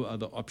 There's no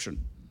other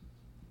option.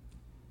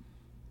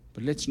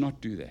 But let's not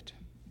do that.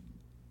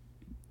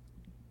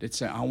 Let's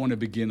say, I want to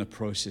begin a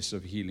process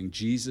of healing.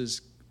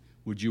 Jesus,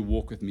 would you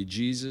walk with me?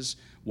 Jesus,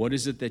 what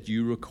is it that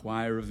you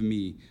require of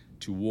me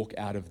to walk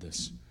out of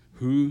this?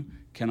 Who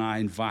can I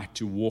invite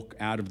to walk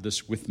out of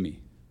this with me,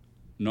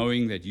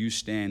 knowing that you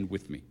stand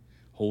with me,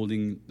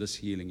 holding this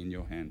healing in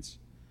your hands?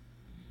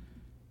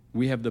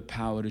 We have the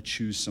power to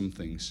choose some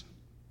things.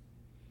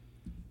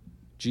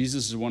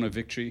 Jesus has won a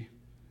victory,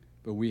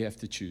 but we have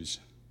to choose.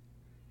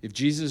 If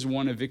Jesus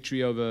won a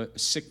victory over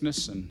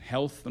sickness and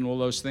health and all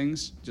those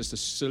things, just a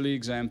silly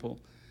example,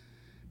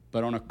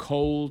 but on a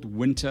cold,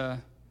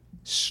 winter,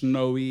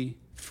 snowy,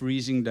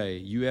 freezing day,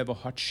 you have a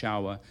hot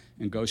shower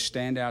and go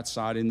stand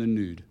outside in the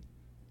nude,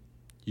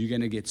 you're going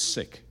to get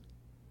sick.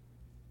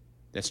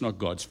 That's not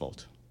God's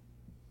fault.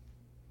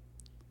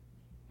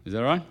 Is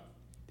that right?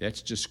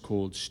 That's just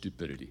called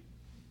stupidity.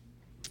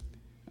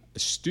 A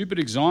stupid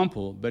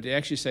example, but they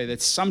actually say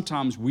that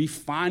sometimes we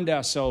find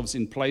ourselves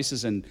in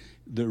places and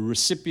the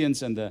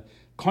recipients and the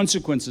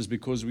consequences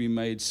because we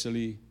made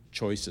silly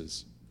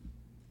choices.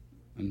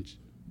 And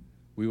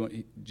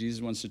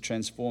Jesus wants to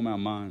transform our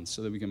minds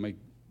so that we can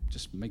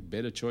make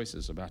better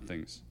choices about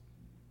things.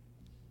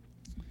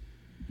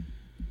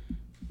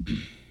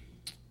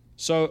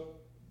 So,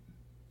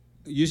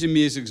 using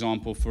me as an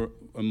example for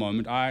a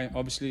moment, I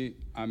go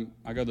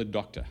to the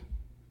doctor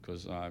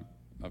because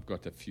I've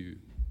got a few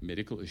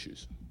medical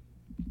issues,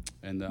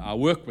 and I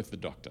work with the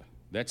doctor.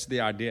 That's the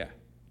idea.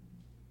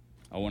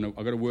 I've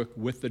got to work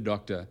with the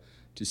doctor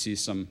to see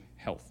some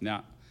health.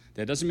 Now,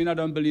 that doesn't mean I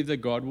don't believe that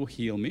God will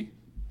heal me.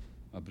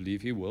 I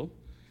believe He will,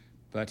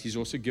 but He's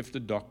also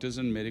gifted doctors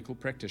and medical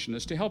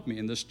practitioners to help me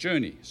in this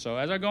journey. So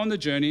as I go on the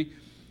journey,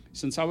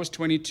 since I was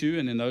 22,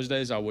 and in those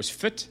days I was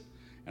fit,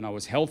 and I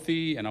was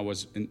healthy, and I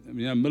was in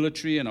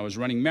military, and I was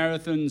running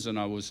marathons, and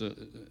I was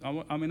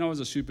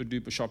a super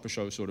duper shopper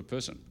show sort of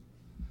person.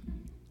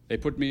 They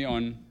put me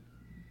on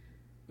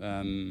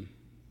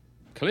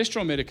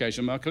cholesterol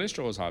medication. My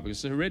cholesterol was high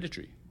because it's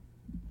hereditary.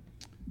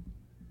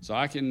 So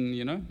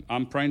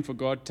I'm praying for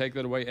God, take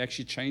that away,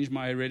 actually change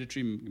my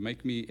hereditary,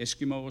 make me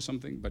Eskimo or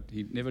something, but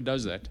He never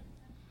does that.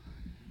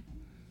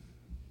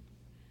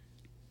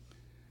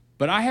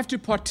 But I have to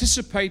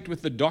participate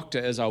with the doctor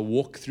as I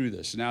walk through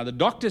this. Now, the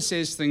doctor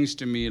says things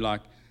to me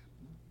like,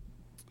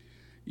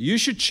 you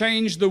should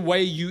change the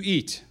way you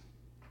eat.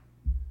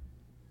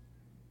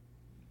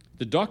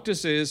 The doctor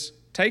says,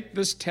 take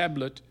this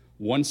tablet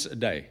once a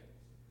day.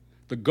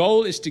 The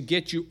goal is to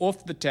get you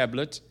off the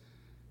tablet,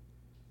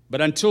 but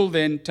until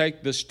then,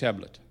 take this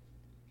tablet.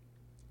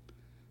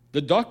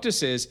 The doctor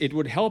says it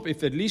would help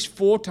if at least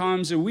 4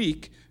 times a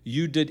week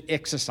you did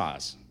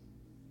exercise.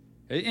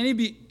 Any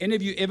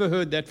of you ever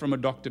heard that from a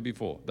doctor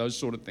before? Those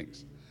sort of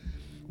things.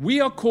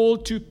 We are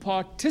called to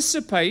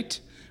participate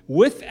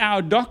with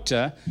our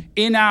doctor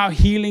in our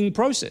healing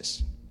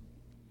process.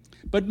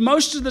 But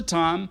most of the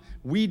time,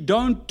 we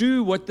don't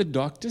do what the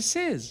doctor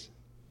says.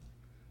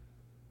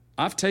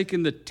 I've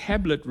taken the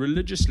tablet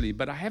religiously,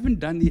 but I haven't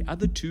done the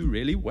other 2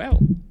 really well.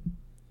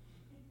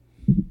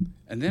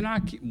 And then I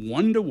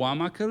wonder why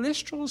my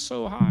cholesterol is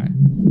so high.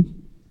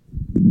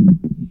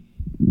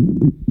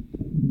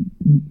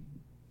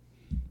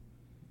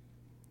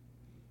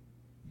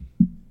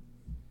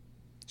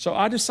 So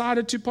I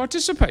decided to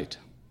participate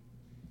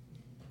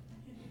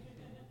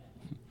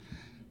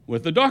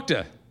with the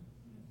doctor.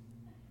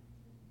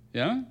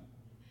 Yeah?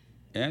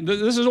 And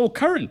this is all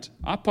current.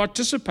 I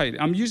participate.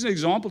 I'm using an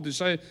example to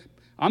say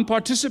I'm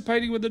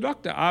participating with the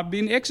doctor. I've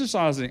been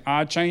exercising.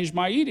 I changed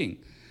my eating.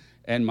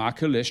 And my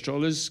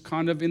cholesterol is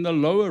kind of in the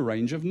lower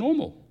range of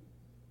normal.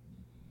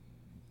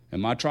 And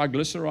my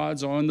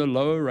triglycerides are in the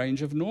lower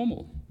range of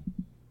normal.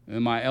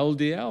 And my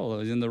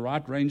LDL is in the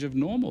right range of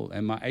normal.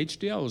 And my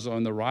HDLs are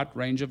in the right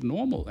range of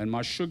normal. And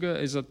my sugar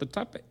is at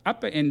the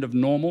upper end of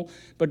normal,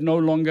 but no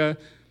longer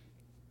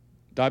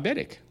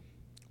diabetic.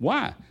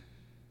 Why?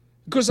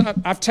 Because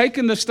I've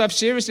taken this stuff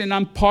seriously and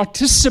I'm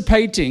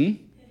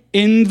participating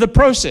in the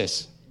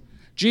process.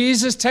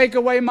 Jesus, take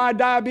away my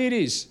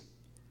diabetes.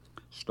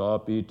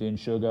 Stop eating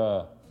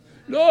sugar.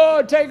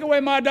 Lord, take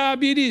away my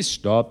diabetes.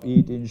 Stop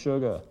eating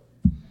sugar.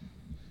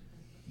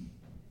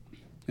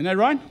 Isn't that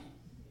right?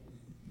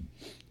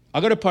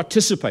 I've got to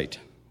participate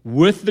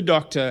with the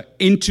doctor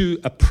into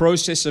a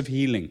process of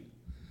healing.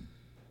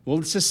 Well,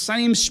 it's the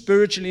same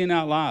spiritually in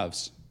our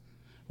lives.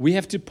 We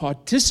have to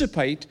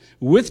participate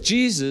with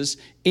Jesus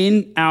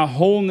in our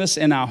wholeness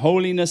and our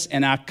holiness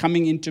and our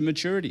coming into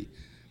maturity.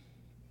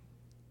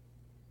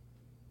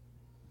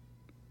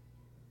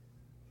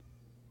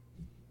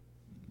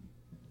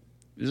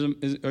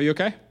 Are you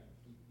okay?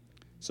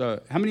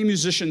 So, how many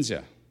musicians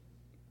here?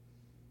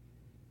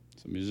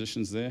 Some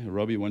musicians there.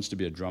 Robbie wants to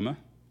be a drummer.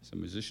 Some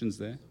musicians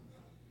there.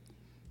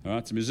 All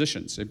right, some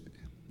musicians.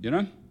 You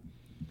know?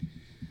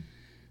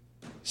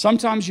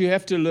 Sometimes you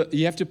have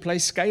to play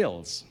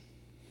scales.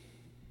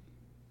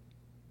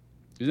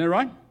 Isn't that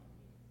right?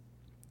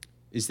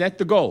 Is that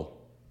the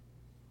goal?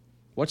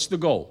 What's the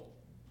goal?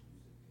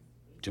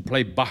 To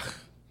play Bach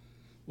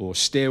or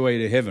Stairway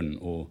to Heaven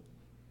or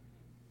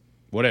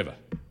whatever.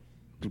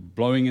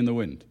 Blowing in the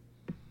Wind.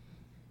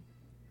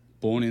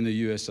 Born in the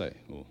USA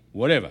or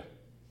whatever.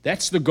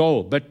 That's the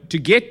goal. But to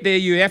get there,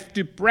 you have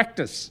to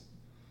practice.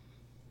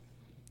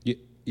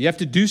 You have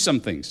to do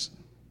some things.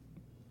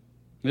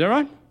 Is that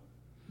right?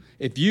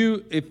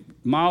 If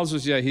Miles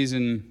was here,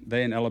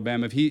 they're in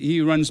Alabama. If he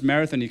runs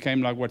marathon, he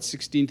came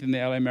 16th in the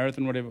LA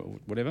marathon,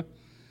 whatever.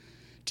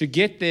 To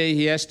get there,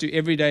 he has to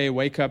every day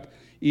wake up,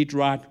 eat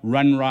right,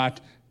 run right,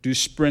 do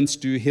sprints,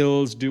 do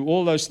hills, do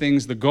all those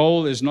things. The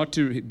goal is not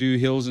to do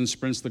hills and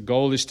sprints. The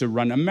goal is to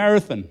run a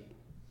marathon.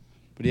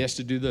 But he has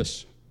to do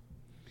this.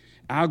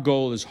 Our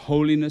goal is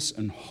holiness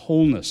and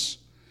wholeness.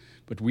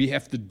 But we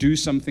have to do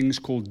some things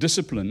called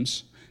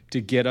disciplines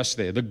to get us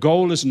there. The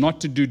goal is not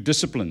to do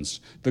disciplines.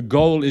 The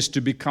goal is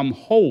to become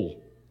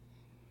whole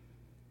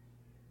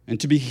and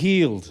to be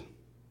healed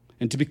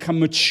and to become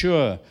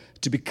mature,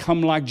 to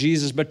become like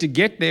Jesus. But to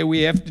get there,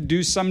 we have to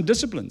do some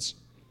disciplines.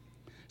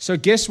 So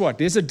guess what?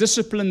 There's a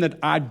discipline that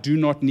I do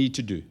not need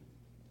to do.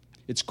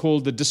 It's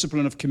called the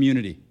discipline of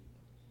community.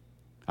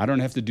 I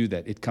don't have to do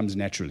that. It comes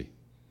naturally.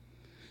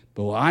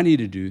 But what I need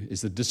to do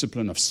is the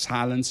discipline of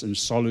silence and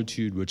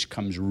solitude, which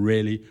comes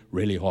really,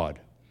 really hard.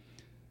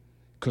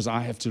 Because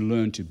I have to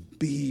learn to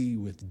be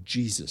with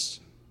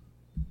Jesus.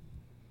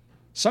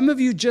 Some of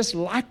you just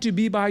like to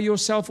be by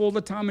yourself all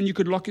the time, and you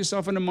could lock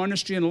yourself in a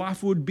monastery and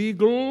life would be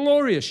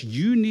glorious.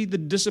 You need the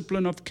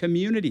discipline of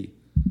community.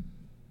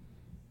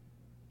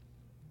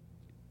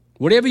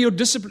 Whatever your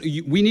discipline,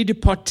 we need to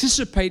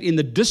participate in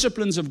the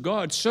disciplines of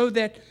God so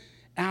that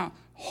our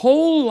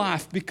whole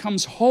life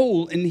becomes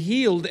whole and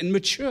healed and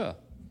mature.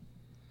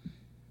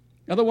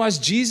 Otherwise,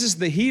 Jesus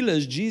the healer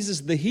is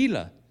Jesus the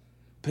healer,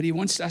 but he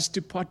wants us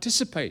to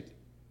participate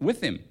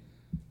with him.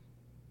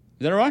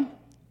 Is that all right?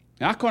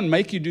 I can't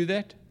make you do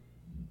that.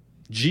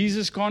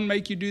 Jesus can't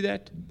make you do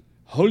that.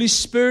 Holy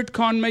Spirit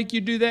can't make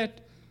you do that.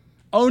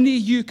 Only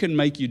you can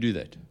make you do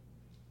that.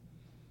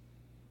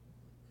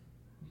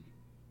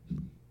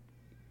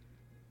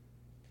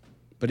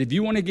 But if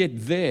you want to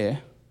get there,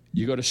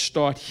 you got to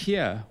start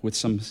here with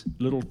some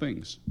little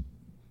things.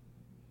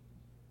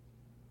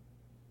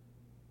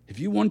 If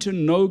you want to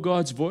know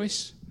God's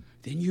voice,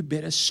 then you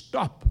better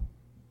stop.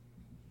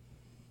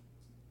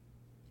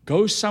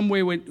 Go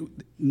somewhere where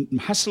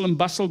hustle and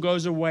bustle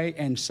goes away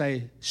and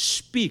say,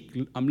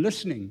 speak, I'm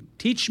listening.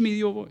 Teach me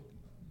your voice.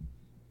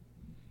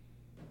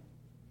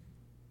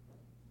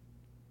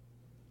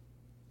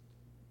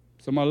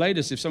 So my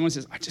latest, if someone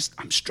says,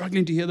 I'm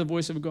struggling to hear the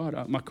voice of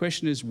God, my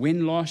question is,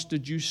 when last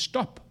did you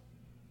stop?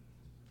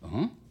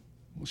 Well,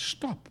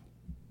 stop.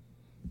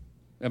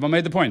 Have I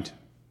made the point?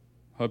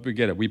 Hope we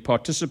get it. We're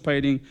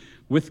participating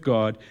with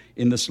God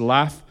in this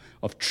life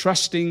of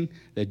trusting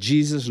that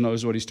Jesus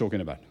knows what he's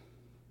talking about.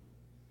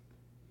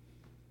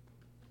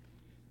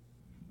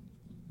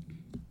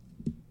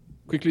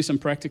 Quickly, some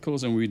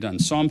practicals and we're done.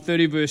 Psalm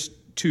 30 verse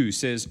 2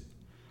 says,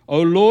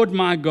 O Lord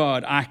my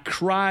God, I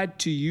cried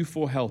to you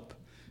for help,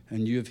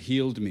 and you have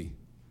healed me.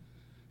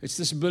 It's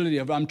this ability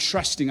of I'm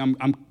trusting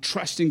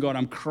God.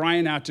 I'm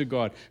crying out to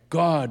God.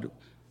 God,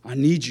 I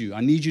need you. I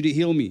need you to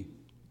heal me.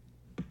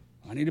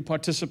 I need to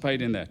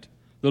participate in that.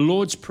 The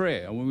Lord's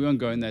Prayer, and we won't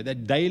go in there,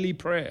 that daily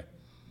prayer.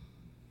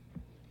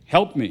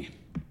 Help me.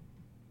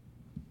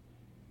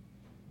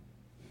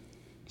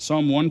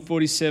 Psalm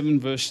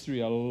 147 verse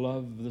 3. I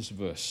love this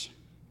verse.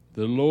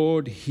 The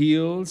Lord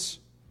heals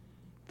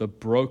the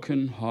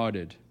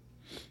brokenhearted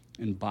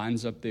and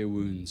binds up their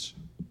wounds.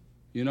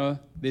 You know,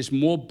 there's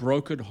more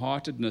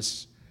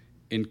brokenheartedness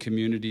in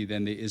community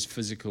than there is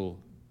physical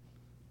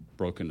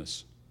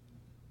brokenness.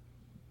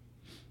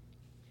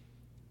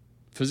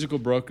 Physical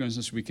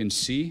brokenness we can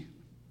see.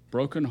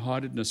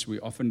 Brokenheartedness we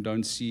often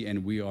don't see,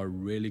 and we are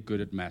really good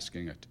at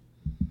masking it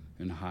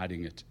and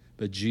hiding it.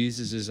 But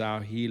Jesus is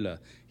our healer.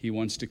 He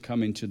wants to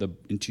come into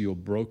your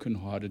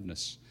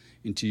brokenheartedness,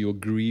 into your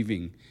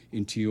grieving,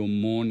 into your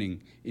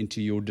mourning,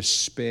 into your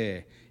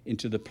despair,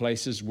 into the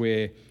places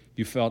where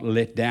you felt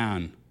let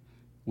down,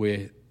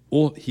 where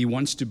He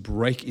wants to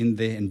break in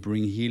there and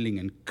bring healing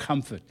and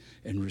comfort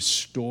and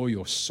restore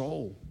your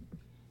soul.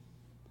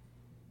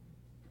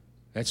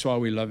 That's why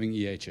we're loving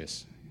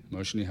EHS,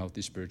 Emotionally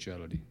Healthy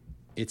Spirituality.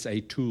 It's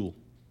a tool.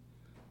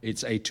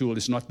 It's a tool.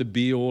 It's not the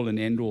be-all and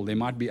end-all. There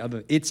might be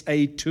other. It's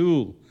a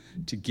tool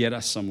to get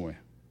us somewhere.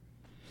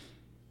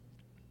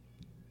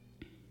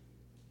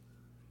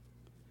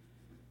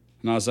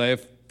 In Isaiah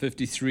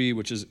 53,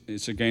 which is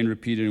it's again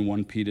repeated in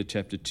 1 Peter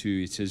chapter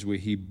 2, it says, where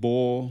He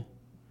bore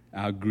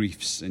our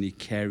griefs and He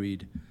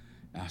carried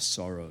our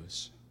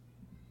sorrows.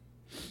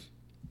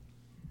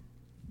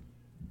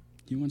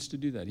 He wants to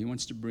do that. He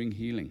wants to bring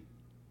healing.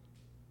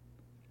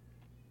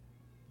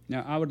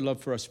 Now, I would love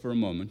for us for a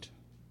moment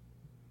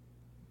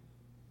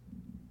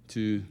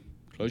to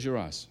close your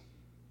eyes.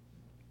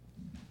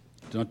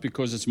 Not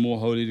because it's more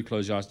holy to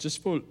close your eyes,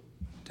 just to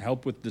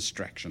help with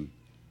distraction.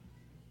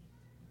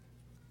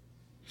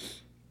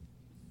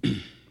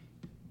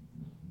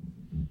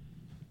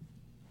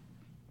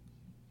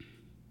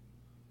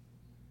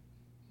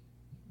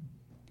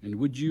 And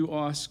would you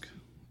ask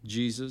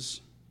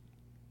Jesus,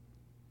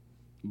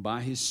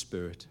 by His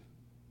Spirit,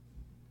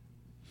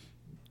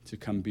 to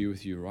come be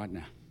with you right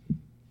now?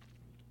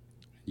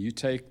 You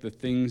take the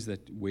things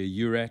that where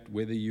you're at,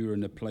 whether you're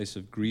in a place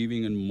of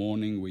grieving and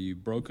mourning, where you're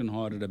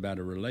brokenhearted about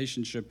a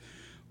relationship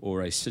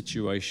or a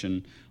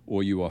situation,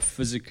 or you are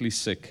physically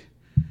sick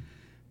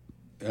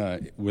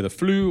with a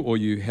flu, or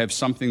you have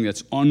something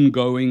that's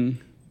ongoing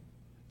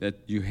that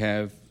you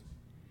have.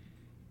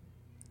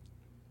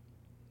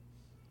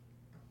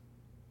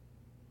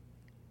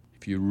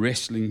 If you're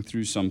wrestling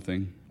through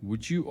something,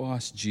 would you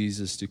ask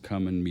Jesus to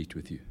come and meet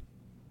with you?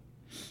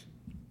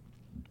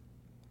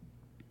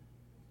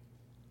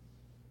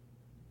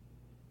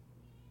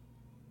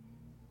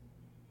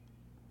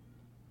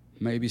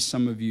 Maybe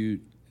some of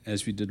you,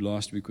 as we did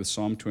last week with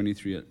Psalm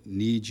 23,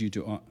 need you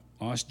to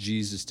ask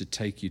Jesus to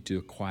take you to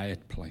a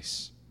quiet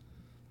place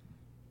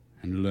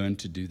and learn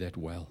to do that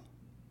well.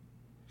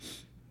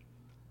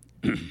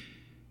 We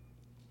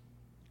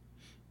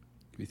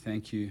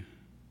thank you,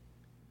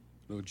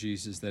 Lord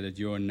Jesus, that at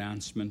your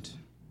announcement,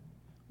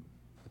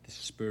 that the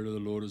Spirit of the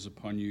Lord is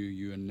upon you,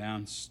 you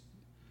announced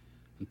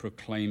and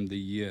proclaimed the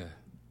year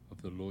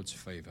of the Lord's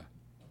favor.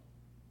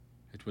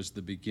 It was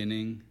the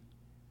beginning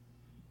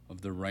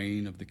of the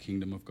reign of the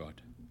kingdom of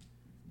God.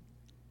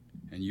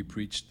 And you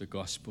preached the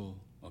gospel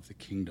of the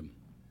kingdom,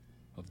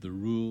 of the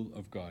rule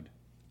of God.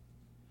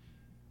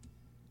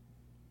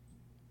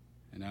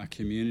 In our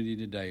community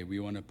today, we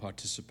want to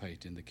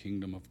participate in the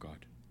kingdom of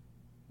God.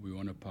 We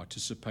want to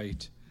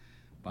participate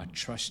by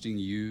trusting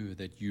you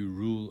that you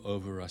rule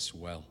over us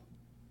well.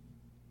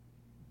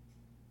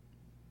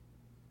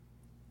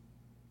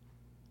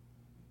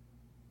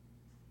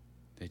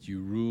 That you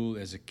rule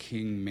as a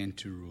king meant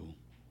to rule,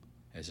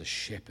 as a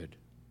shepherd,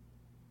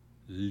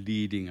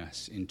 leading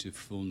us into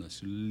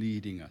fullness,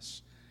 leading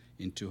us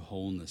into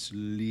wholeness,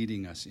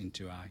 leading us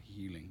into our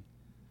healing.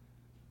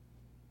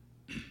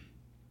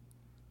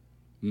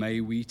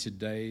 May we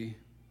today,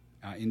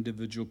 our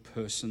individual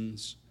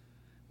persons,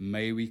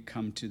 may we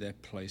come to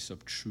that place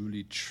of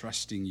truly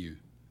trusting you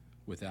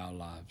with our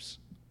lives.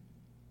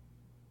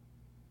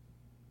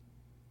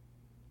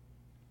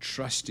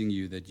 Trusting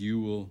you that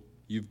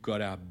you've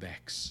got our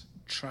backs.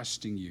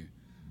 Trusting you.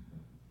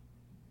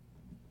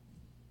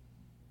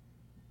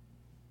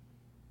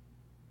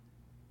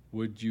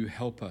 Would you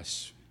help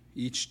us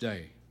each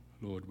day,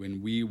 Lord,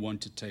 when we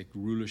want to take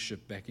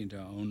rulership back into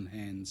our own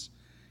hands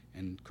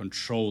and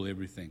control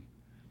everything?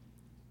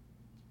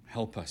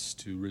 Help us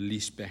to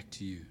release back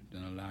to you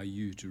and allow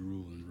you to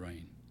rule and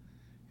reign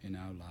in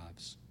our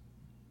lives.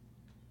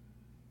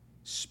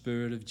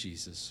 Spirit of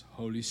Jesus,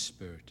 Holy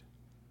Spirit,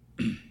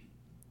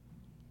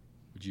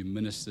 would you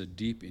minister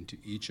deep into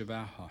each of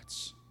our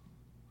hearts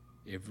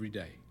every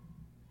day,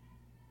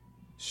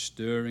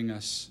 stirring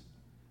us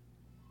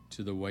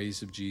to the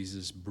ways of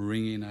Jesus,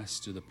 bringing us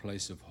to the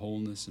place of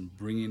wholeness and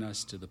bringing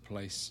us to the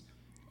place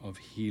of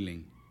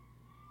healing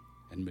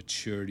and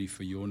maturity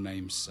for your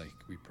name's sake,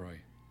 we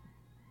pray.